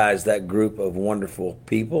baptized that group of wonderful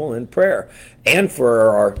people in prayer. And for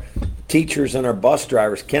our teachers and our bus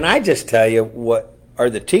drivers. Can I just tell you, what are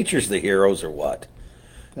the teachers the heroes or what?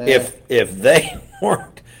 If they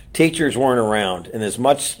weren't, teachers weren't around and as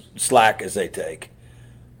much slack as they take,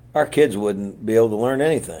 our kids wouldn't be able to learn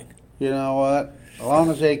anything. You know what? As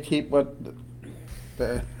long as they keep what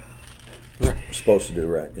they're Supposed to do,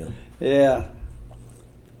 right? Yeah. Yeah.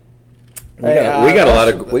 We got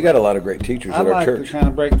a lot of great teachers I'd at our like church. to kind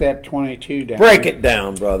of break that 22 down. Break it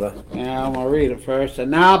down, brother. Yeah, I'm going to read it first.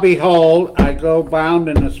 And now behold, I go bound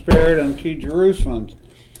in the Spirit unto Jerusalem.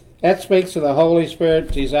 That speaks of the Holy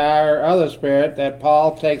Spirit, desire, other Spirit, that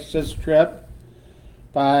Paul takes this trip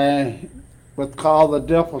with called the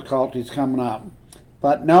difficulties coming up.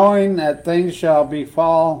 But knowing that things shall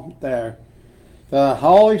befall there, the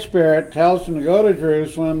Holy Spirit tells him to go to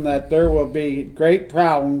Jerusalem, that there will be great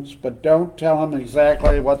problems, but don't tell him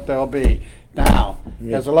exactly what they'll be. Now,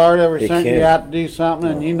 has the Lord ever sent you out to do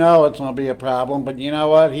something and you know it's going to be a problem, but you know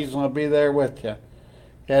what? He's going to be there with you.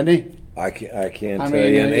 Isn't he? I can't I tell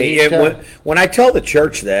mean, you. And when I tell the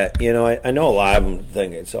church that, I know a lot of them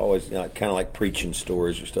think it's always kind of like preaching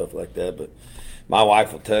stories or stuff like that, but my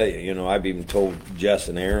wife will tell you, I've even told Jess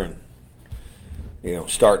and Aaron,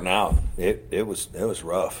 starting out, it was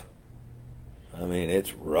rough. I mean,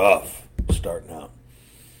 it's rough starting out.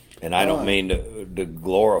 And I don't mean to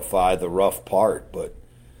glorify the rough part, but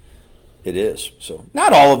it is. So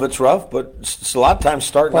not all of it's rough, but it's a lot of times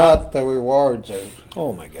starting out. But the rewards are.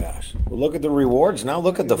 Oh my gosh! Well, look at the rewards now.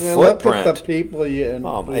 Look at the Look footprint. at the people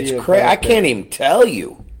It's crazy. I can't even tell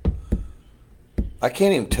you. I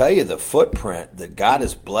can't even tell you the footprint that God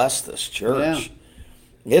has blessed this church.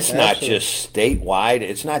 Yeah. It's not just statewide.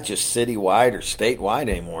 It's not just citywide or statewide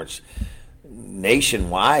anymore. It's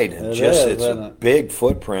nationwide, and it's a big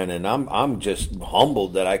footprint. And I'm just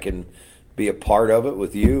humbled that I can be a part of it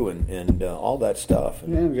with you and all that stuff.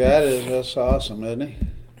 Yeah, God is just awesome, isn't he?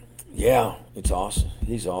 Yeah, it's awesome.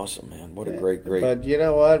 He's awesome, man. What a great. But you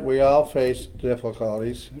know what? We all face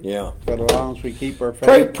difficulties. Yeah. But as long as we keep our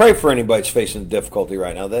faith. Pray for anybody that's facing difficulty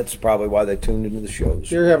right now. That's probably why they tuned into the shows.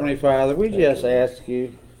 Dear Heavenly Father, we just ask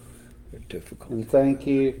you Difficult. and thank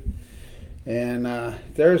you. And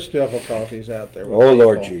there's difficulties out there. Oh,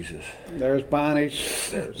 Lord Jesus. There's bondage.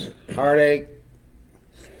 There's heartache.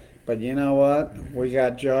 But you know what? We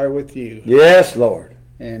got joy with you. Yes, Lord.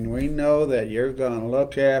 And we know that you're going to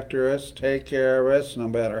look after us, take care of us, no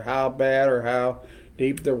matter how bad or how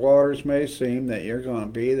deep the waters may seem, that you're going to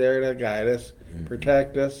be there to guide us,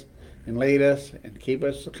 protect us, and lead us, and keep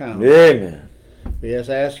us accountable. Amen. We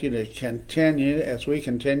just ask you to continue, as we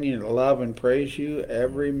continue to love and praise you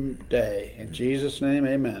every day. In Jesus' name,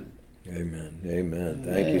 amen. Amen. Amen.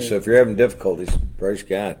 Thank you. So if you're having difficulties, praise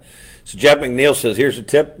God. So Jeff McNeil says, here's a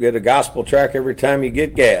tip. Get a gospel track every time you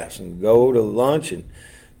get gas, and go to lunch and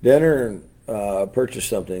dinner and purchase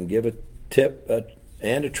something and give a tip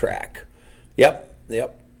and a track. Yep.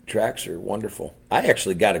 Tracks are wonderful. I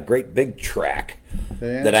actually got a great big track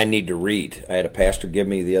that I need to read. I had a pastor give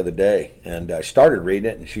me the other day, and I started reading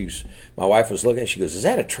it, and my wife was looking, and she goes, is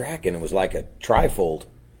that a track? And it was like a trifold.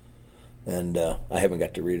 And I haven't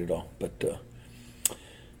got to read it all. But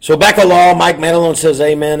so Becca Law, Mike Madelon says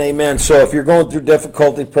amen, amen. So if you're going through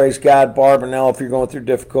difficulty, praise God. Barbara Nell, if you're going through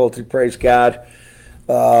difficulty, praise God.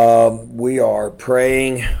 We are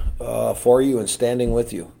praying for you and standing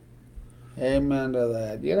with you. Amen to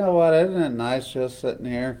that. You know what? Isn't it nice just sitting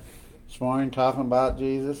here this morning talking about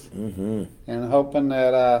Jesus? Mm-hmm. And hoping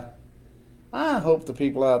that I hope the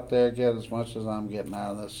people out there get as much as I'm getting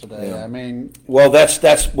out of this today. Yeah. I mean, well,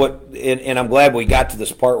 that's what, and I'm glad we got to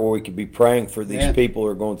this part where we could be praying for these people who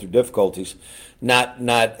are going through difficulties. Not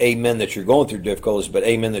amen that you're going through difficulties, but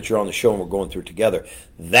amen that you're on the show and we're going through it together.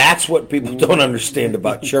 That's what people don't understand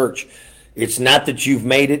about church. It's not that you've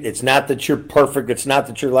made it. It's not that you're perfect. It's not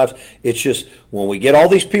that your life's. It's just when we get all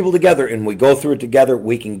these people together and we go through it together,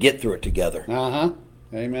 we can get through it together.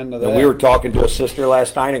 Amen to that. And we were talking to a sister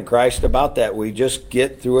last night in Christ about that. We just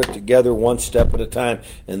get through it together one step at a time.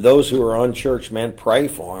 And those who are unchurched, man, pray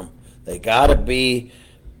for them. They got to be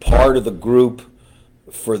part of the group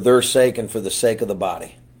for their sake and for the sake of the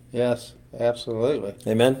body. Yes, absolutely.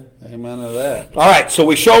 Amen? Amen to that. All right, so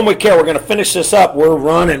we show them we care. We're going to finish this up. We're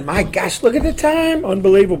running. My gosh, look at the time.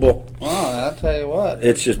 Unbelievable. Wow, I'll tell you what.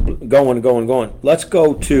 It's just going. Let's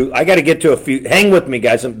go to, I got to get to a few. Hang with me,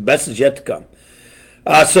 guys. The best is yet to come.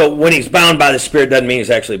 So when he's bound by the Spirit, doesn't mean he's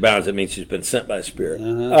actually bound. It means he's been sent by the Spirit.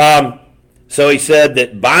 So he said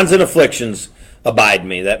that bonds and afflictions abide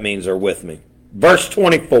me. That means are with me. Verse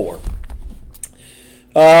 24.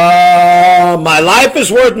 My life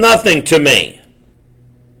is worth nothing to me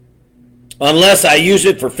unless I use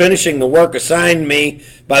it for finishing the work assigned me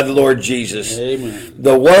by the Lord Jesus. Amen.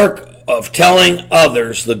 The work of telling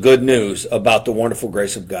others the good news about the wonderful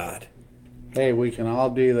grace of God. Hey, we can all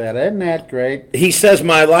do that. Isn't that great? He says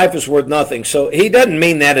my life is worth nothing. So he doesn't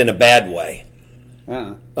mean that in a bad way.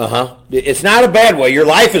 It's not a bad way. Your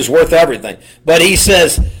life is worth everything. But he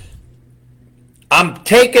says, I'm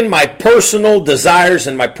taking my personal desires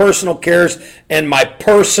and my personal cares and my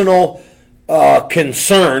personal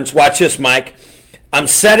concerns. Watch this, Mike. I'm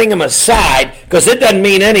setting them aside because it doesn't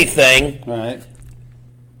mean anything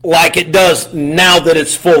like it does now that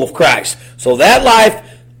it's full of Christ. So that life,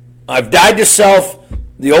 I've died to self.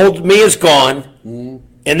 The old me is gone.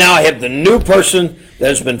 And now I have the new person that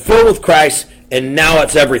has been filled with Christ, and now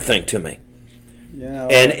it's everything to me.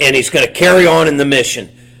 And he's going to carry on in the mission.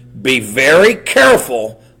 Be very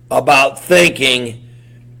careful about thinking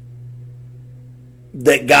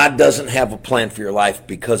that God doesn't have a plan for your life,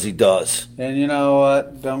 because he does. And you know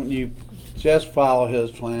what? Don't you just follow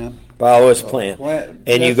his plan. Follow his plan.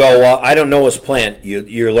 And you go, well, I don't know his plan.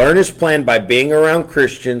 You learn his plan by being around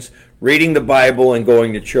Christians, reading the Bible, and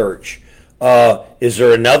going to church. Is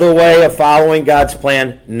there another way of following God's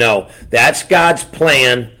plan? No. That's God's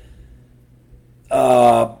plan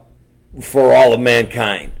for all of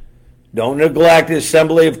mankind. Don't neglect the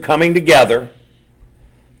assembly of coming together,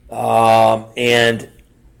 and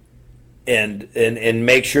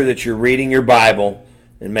make sure that you're reading your Bible,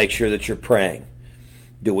 and make sure that you're praying.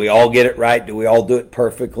 Do we all get it right? Do we all do it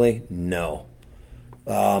perfectly? No.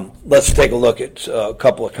 Let's take a look at a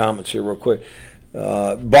couple of comments here real quick.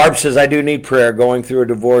 Barb says, I do need prayer. Going through a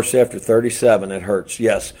divorce after 37. It hurts.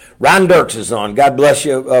 Yes. Ron Dirks is on. God bless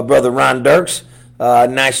you, Brother Ron Dirks.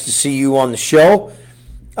 Nice to see you on the show.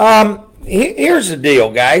 Here's the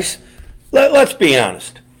deal, guys. Let's be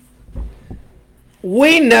honest.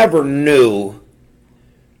 We never knew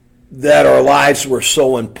that our lives were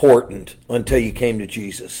so important until you came to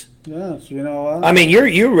Jesus. Yes, you know what? I mean,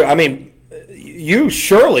 you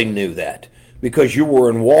surely knew that, because you were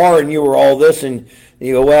in war and you were all this, and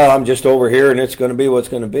you go, well, I'm just over here and it's going to be what's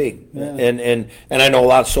going to be. Yeah. And I know a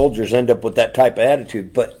lot of soldiers end up with that type of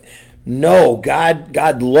attitude, but no,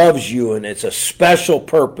 God loves you, and it's a special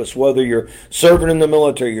purpose, whether you're serving in the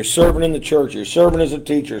military, you're serving in the church, you're serving as a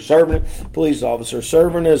teacher, serving as a police officer,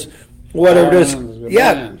 serving as whatever it is. Good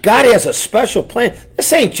Yeah, man. God has a special plan.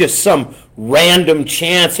 This ain't just some random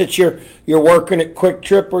chance that you're working at Quick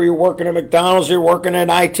Trip or you're working at McDonald's, or you're working at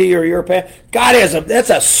IT, or you're paying. God has that's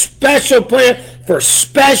a special plan for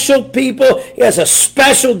special people. He has a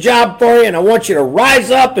special job for you, and I want you to rise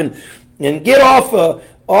up and get off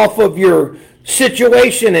of your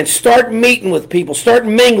situation and start meeting with people, start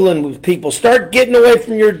mingling with people, start getting away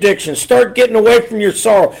from your addiction, start getting away from your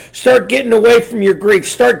sorrow, start getting away from your grief,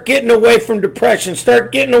 start getting away from depression,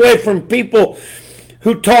 start getting away from people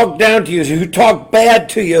who talk down to you, who talk bad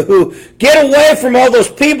to you, who get away from all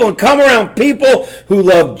those people and come around people who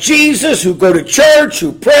love Jesus, who go to church,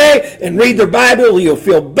 who pray and read their Bible. You'll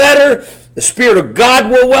feel better. The Spirit of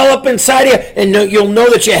God will well up inside you, and you'll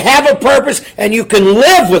know that you have a purpose and you can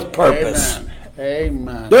live with purpose. Amen.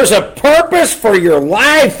 Amen. There's a purpose for your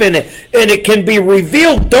life, and it can be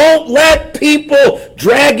revealed. Don't let people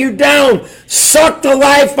drag you down, suck the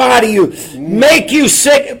life out of you, make you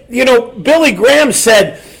sick. You know, Billy Graham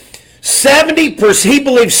said 70%. He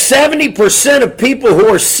believes 70% of people who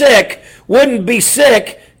are sick wouldn't be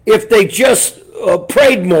sick if they just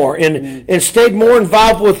prayed more and stayed more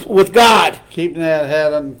involved with God. Keep that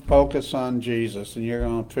head and focus on Jesus, and you're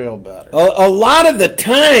going to feel better. A lot of the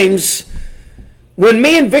times, when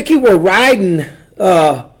me and Vicki were riding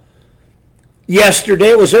yesterday,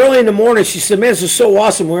 it was early in the morning. She said, "Man, this is so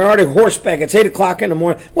awesome. We're already horseback. It's 8 o'clock in the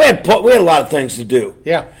morning. We had a lot of things to do."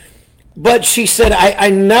 Yeah. But she said, I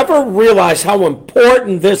never realized how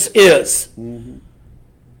important this is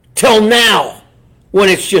till now, when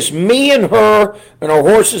it's just me and her and our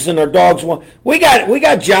horses and our dogs. We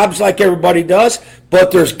got jobs like everybody does,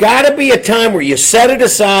 but there's got to be a time where you set it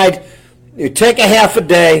aside, you take a half a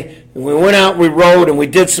day, and we went out, we rode, and we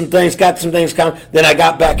did some things, got some things coming. Then I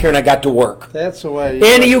got back here and I got to work. That's the way.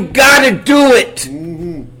 And you got to do it.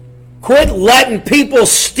 Quit letting people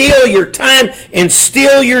steal your time and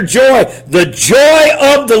steal your joy. The joy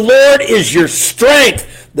of the Lord is your strength.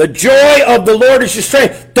 The joy of the Lord is your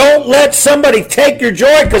strength. Don't let somebody take your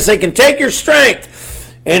joy, because they can take your strength.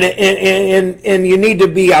 And you need to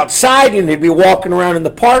be outside. You need to be walking around in the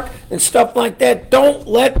park and stuff like that. Don't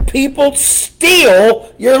let people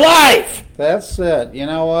steal your life. That's it. You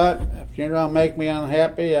know what? If you're going to make me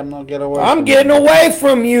unhappy, I'm going to get away I'm from getting away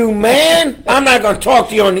from you, man. I'm not going to talk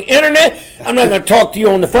to you on the internet. I'm not going to talk to you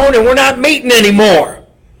on the phone, and we're not meeting anymore.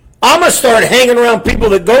 I'm going to start hanging around people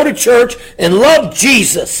that go to church and love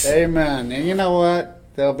Jesus. Amen. And you know what?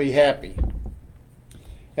 They'll be happy.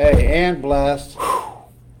 Hey, and blessed.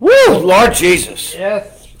 Woo, Lord Jesus.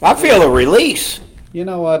 Yes. I feel a release. You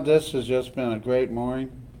know what? This has just been a great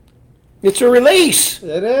morning. It's a release.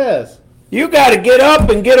 It is. You got to get up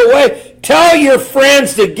and get away. Tell your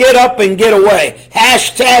friends to get up and get away.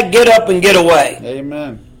 Hashtag get up and get away.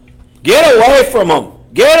 Amen. Get away from them.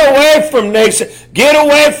 Get away from naysayers. Get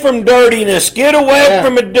away from dirtiness. Get away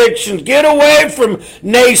from addictions. Get away from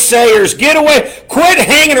naysayers. Get away. Quit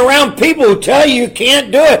hanging around people who tell you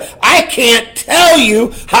can't do it. I can't tell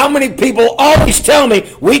you how many people always tell me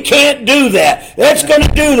we can't do that. It's going to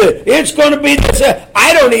do that. It's going to be this.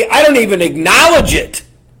 I don't even acknowledge it.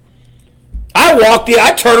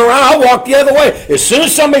 I turn around, I walk the other way. As soon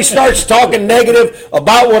as somebody starts talking negative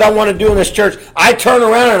about what I want to do in this church, I turn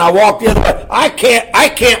around and I walk the other way. I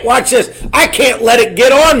can't watch this. I can't let it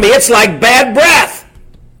get on me. It's like bad breath.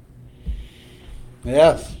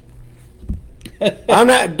 Yes.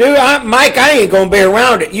 Mike, I ain't going to be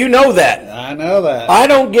around it. You know that. I know that. I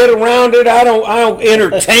don't get around it. I don't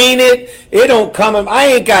entertain it. It don't come. I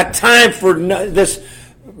ain't got time for this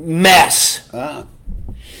mess.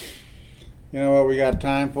 You know what we got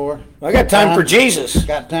time for? I got time for Jesus.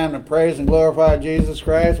 Got time to praise and glorify Jesus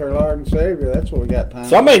Christ, our Lord and Savior. That's what we got time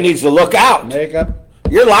Somebody needs to look out. Make up.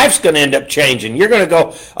 Your life's going to end up changing. You're going to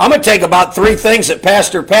go, I'm going to take about 3 things that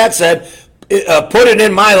Pastor Pat said, put it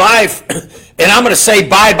in my life, and I'm going to say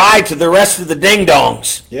bye-bye to the rest of the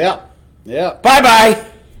ding-dongs. Yeah. Yeah. Bye-bye.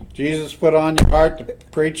 Jesus put on your heart to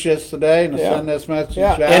preach this today and to send this message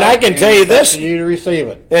out. And I can tell you this. For you to receive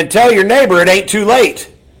it. And tell your neighbor it ain't too late.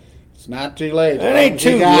 It's not too late. It ain't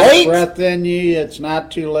too got late. Breath in you. It's not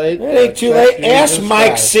too late. It ain't too late. Ask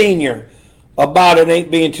Mike Sr. about it ain't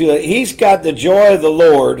being too late. He's got the joy of the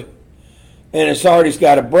Lord in his heart. He's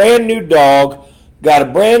got a brand new dog, got a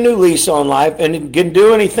brand new lease on life, and can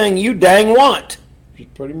do anything you dang want.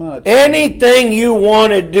 Pretty much. Anything you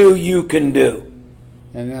want to do, you can do.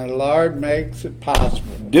 And the Lord makes it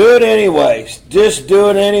possible. Do it anyways. Just do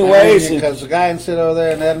it anyways. Because the guy can sit over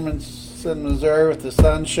there in Edmondson, Missouri with the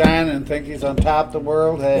sun shining and think he's on top of the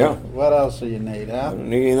world. Hey, what else do you need, huh? I don't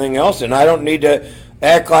need anything else, and I don't need to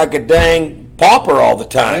act like a dang pauper all the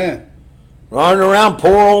time. running around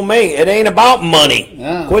poor old me. It ain't about money.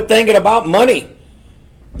 No. Quit thinking about money.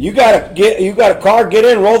 You got a car, get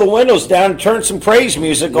in, roll the windows down, and turn some praise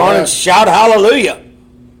music on and shout hallelujah.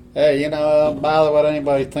 Hey, don't bother what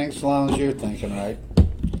anybody thinks as long as you're thinking right.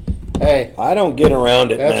 Hey, I don't get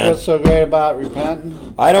around it, that's man. what's so great about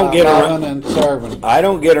repenting. I don't get around and serving. I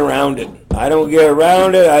don't get around it. I don't get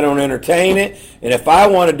around it. I don't entertain it. And if I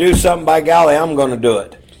want to do something, by golly, I'm going to do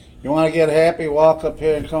it. You want to get happy? Walk up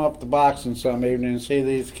here and come up to boxing some evening and see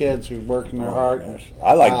these kids who are working their heart.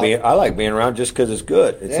 I like being around just because it's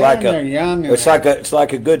good. It's they're young. It's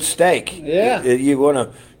like a good steak. Yeah. You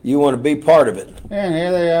want to be part of it. And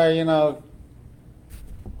here they are,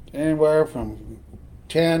 anywhere from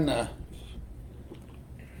 10 to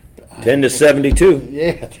 72.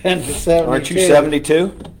 Yeah, 10 to 72. Aren't you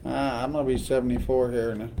 72? I'm going to be 74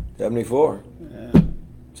 here now. 74. Yeah.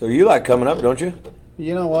 So you like coming up, don't you?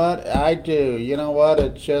 You know what? I do. You know what?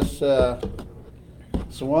 It's just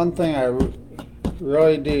it's one thing I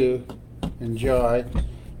really do enjoy.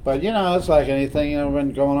 But, it's like anything,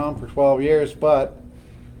 been going on for 12 years. But,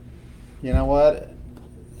 you know what?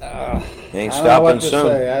 Ain't I don't know what stopping to soon.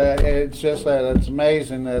 say. It's just that it's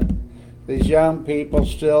amazing that these young people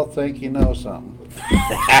still think you know something.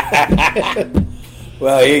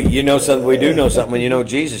 Well, you know something. We do know something. When you know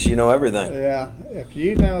Jesus, you know everything. Yeah. If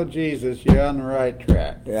you know Jesus, you're on the right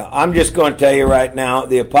track. Yeah. I'm just going to tell you right now,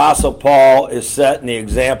 the Apostle Paul is setting the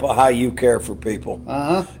example how you care for people.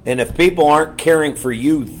 Uh-huh. And if people aren't caring for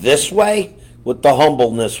you this way, with the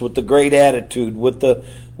humbleness, with the great attitude, with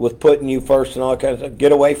putting you first and all that kind of stuff,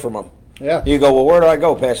 get away from them. Yeah. You go, well, where do I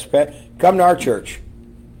go, Pastor Pat? Come to our church.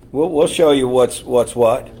 We'll show you what's what.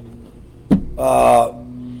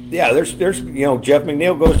 Yeah, there's Jeff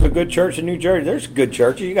McNeil goes to a good church in New Jersey. There's good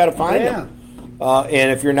churches. You got to find them.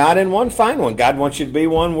 And if you're not in one, find one. God wants you to be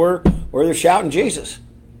one where they're shouting Jesus.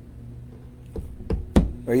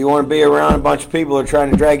 Or you want to be around a bunch of people who are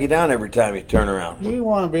trying to drag you down every time you turn around. You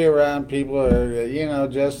want to be around people who are,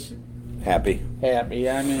 just Happy. I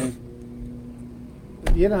mean,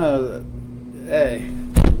 hey,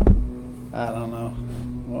 I don't know.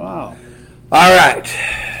 Wow. All right.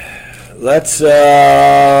 Let's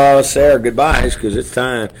say our goodbyes because it's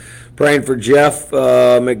time. Praying for Jeff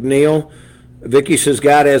McNeil. Vicky says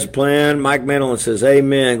God has a plan. Mike Mendelin says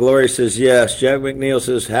amen. Gloria says yes. Jeff McNeil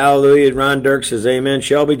says hallelujah. Ron Dirk says amen.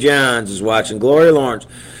 Shelby Johns is watching. Gloria Lawrence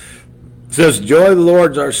says joy of the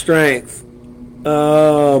Lord's our strength.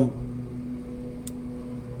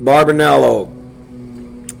 Barbanello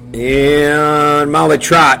and Molly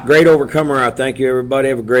Trott, great overcomer. Thank you, everybody.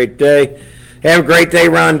 Have a great day. Have a great day,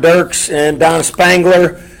 Ron Dirks and Don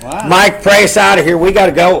Spangler. Wow. Mike, pray us out of here. We got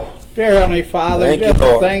to go. Dear Heavenly Father, Thank you,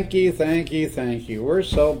 Lord. Thank you. We're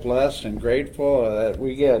so blessed and grateful that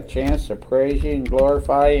we get a chance to praise you and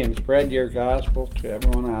glorify you and spread your gospel to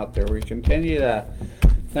everyone out there. We continue to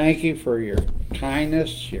thank you for your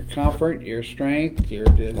kindness, your comfort, your strength, your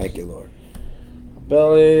Thank you, Lord.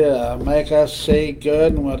 ability to make us see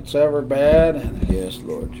good and what's ever bad. And Yes,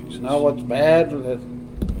 Lord Jesus. know what's bad.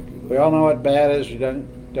 We all know what bad is. You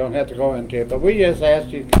don't have to go into it. But we just ask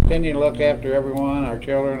you to continue to look after everyone, our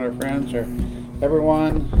children, our friends, or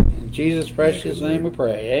everyone. In Jesus' precious name we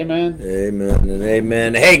pray. Amen. Amen and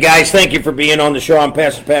amen. Hey, guys, thank you for being on the show. I'm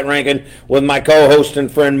Pastor Pat Rankin with my co-host and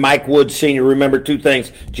friend Mike Woods Sr. Remember two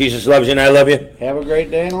things. Jesus loves you and I love you. Have a great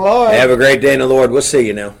day in the Lord. Have a great day in the Lord. We'll see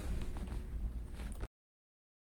you now.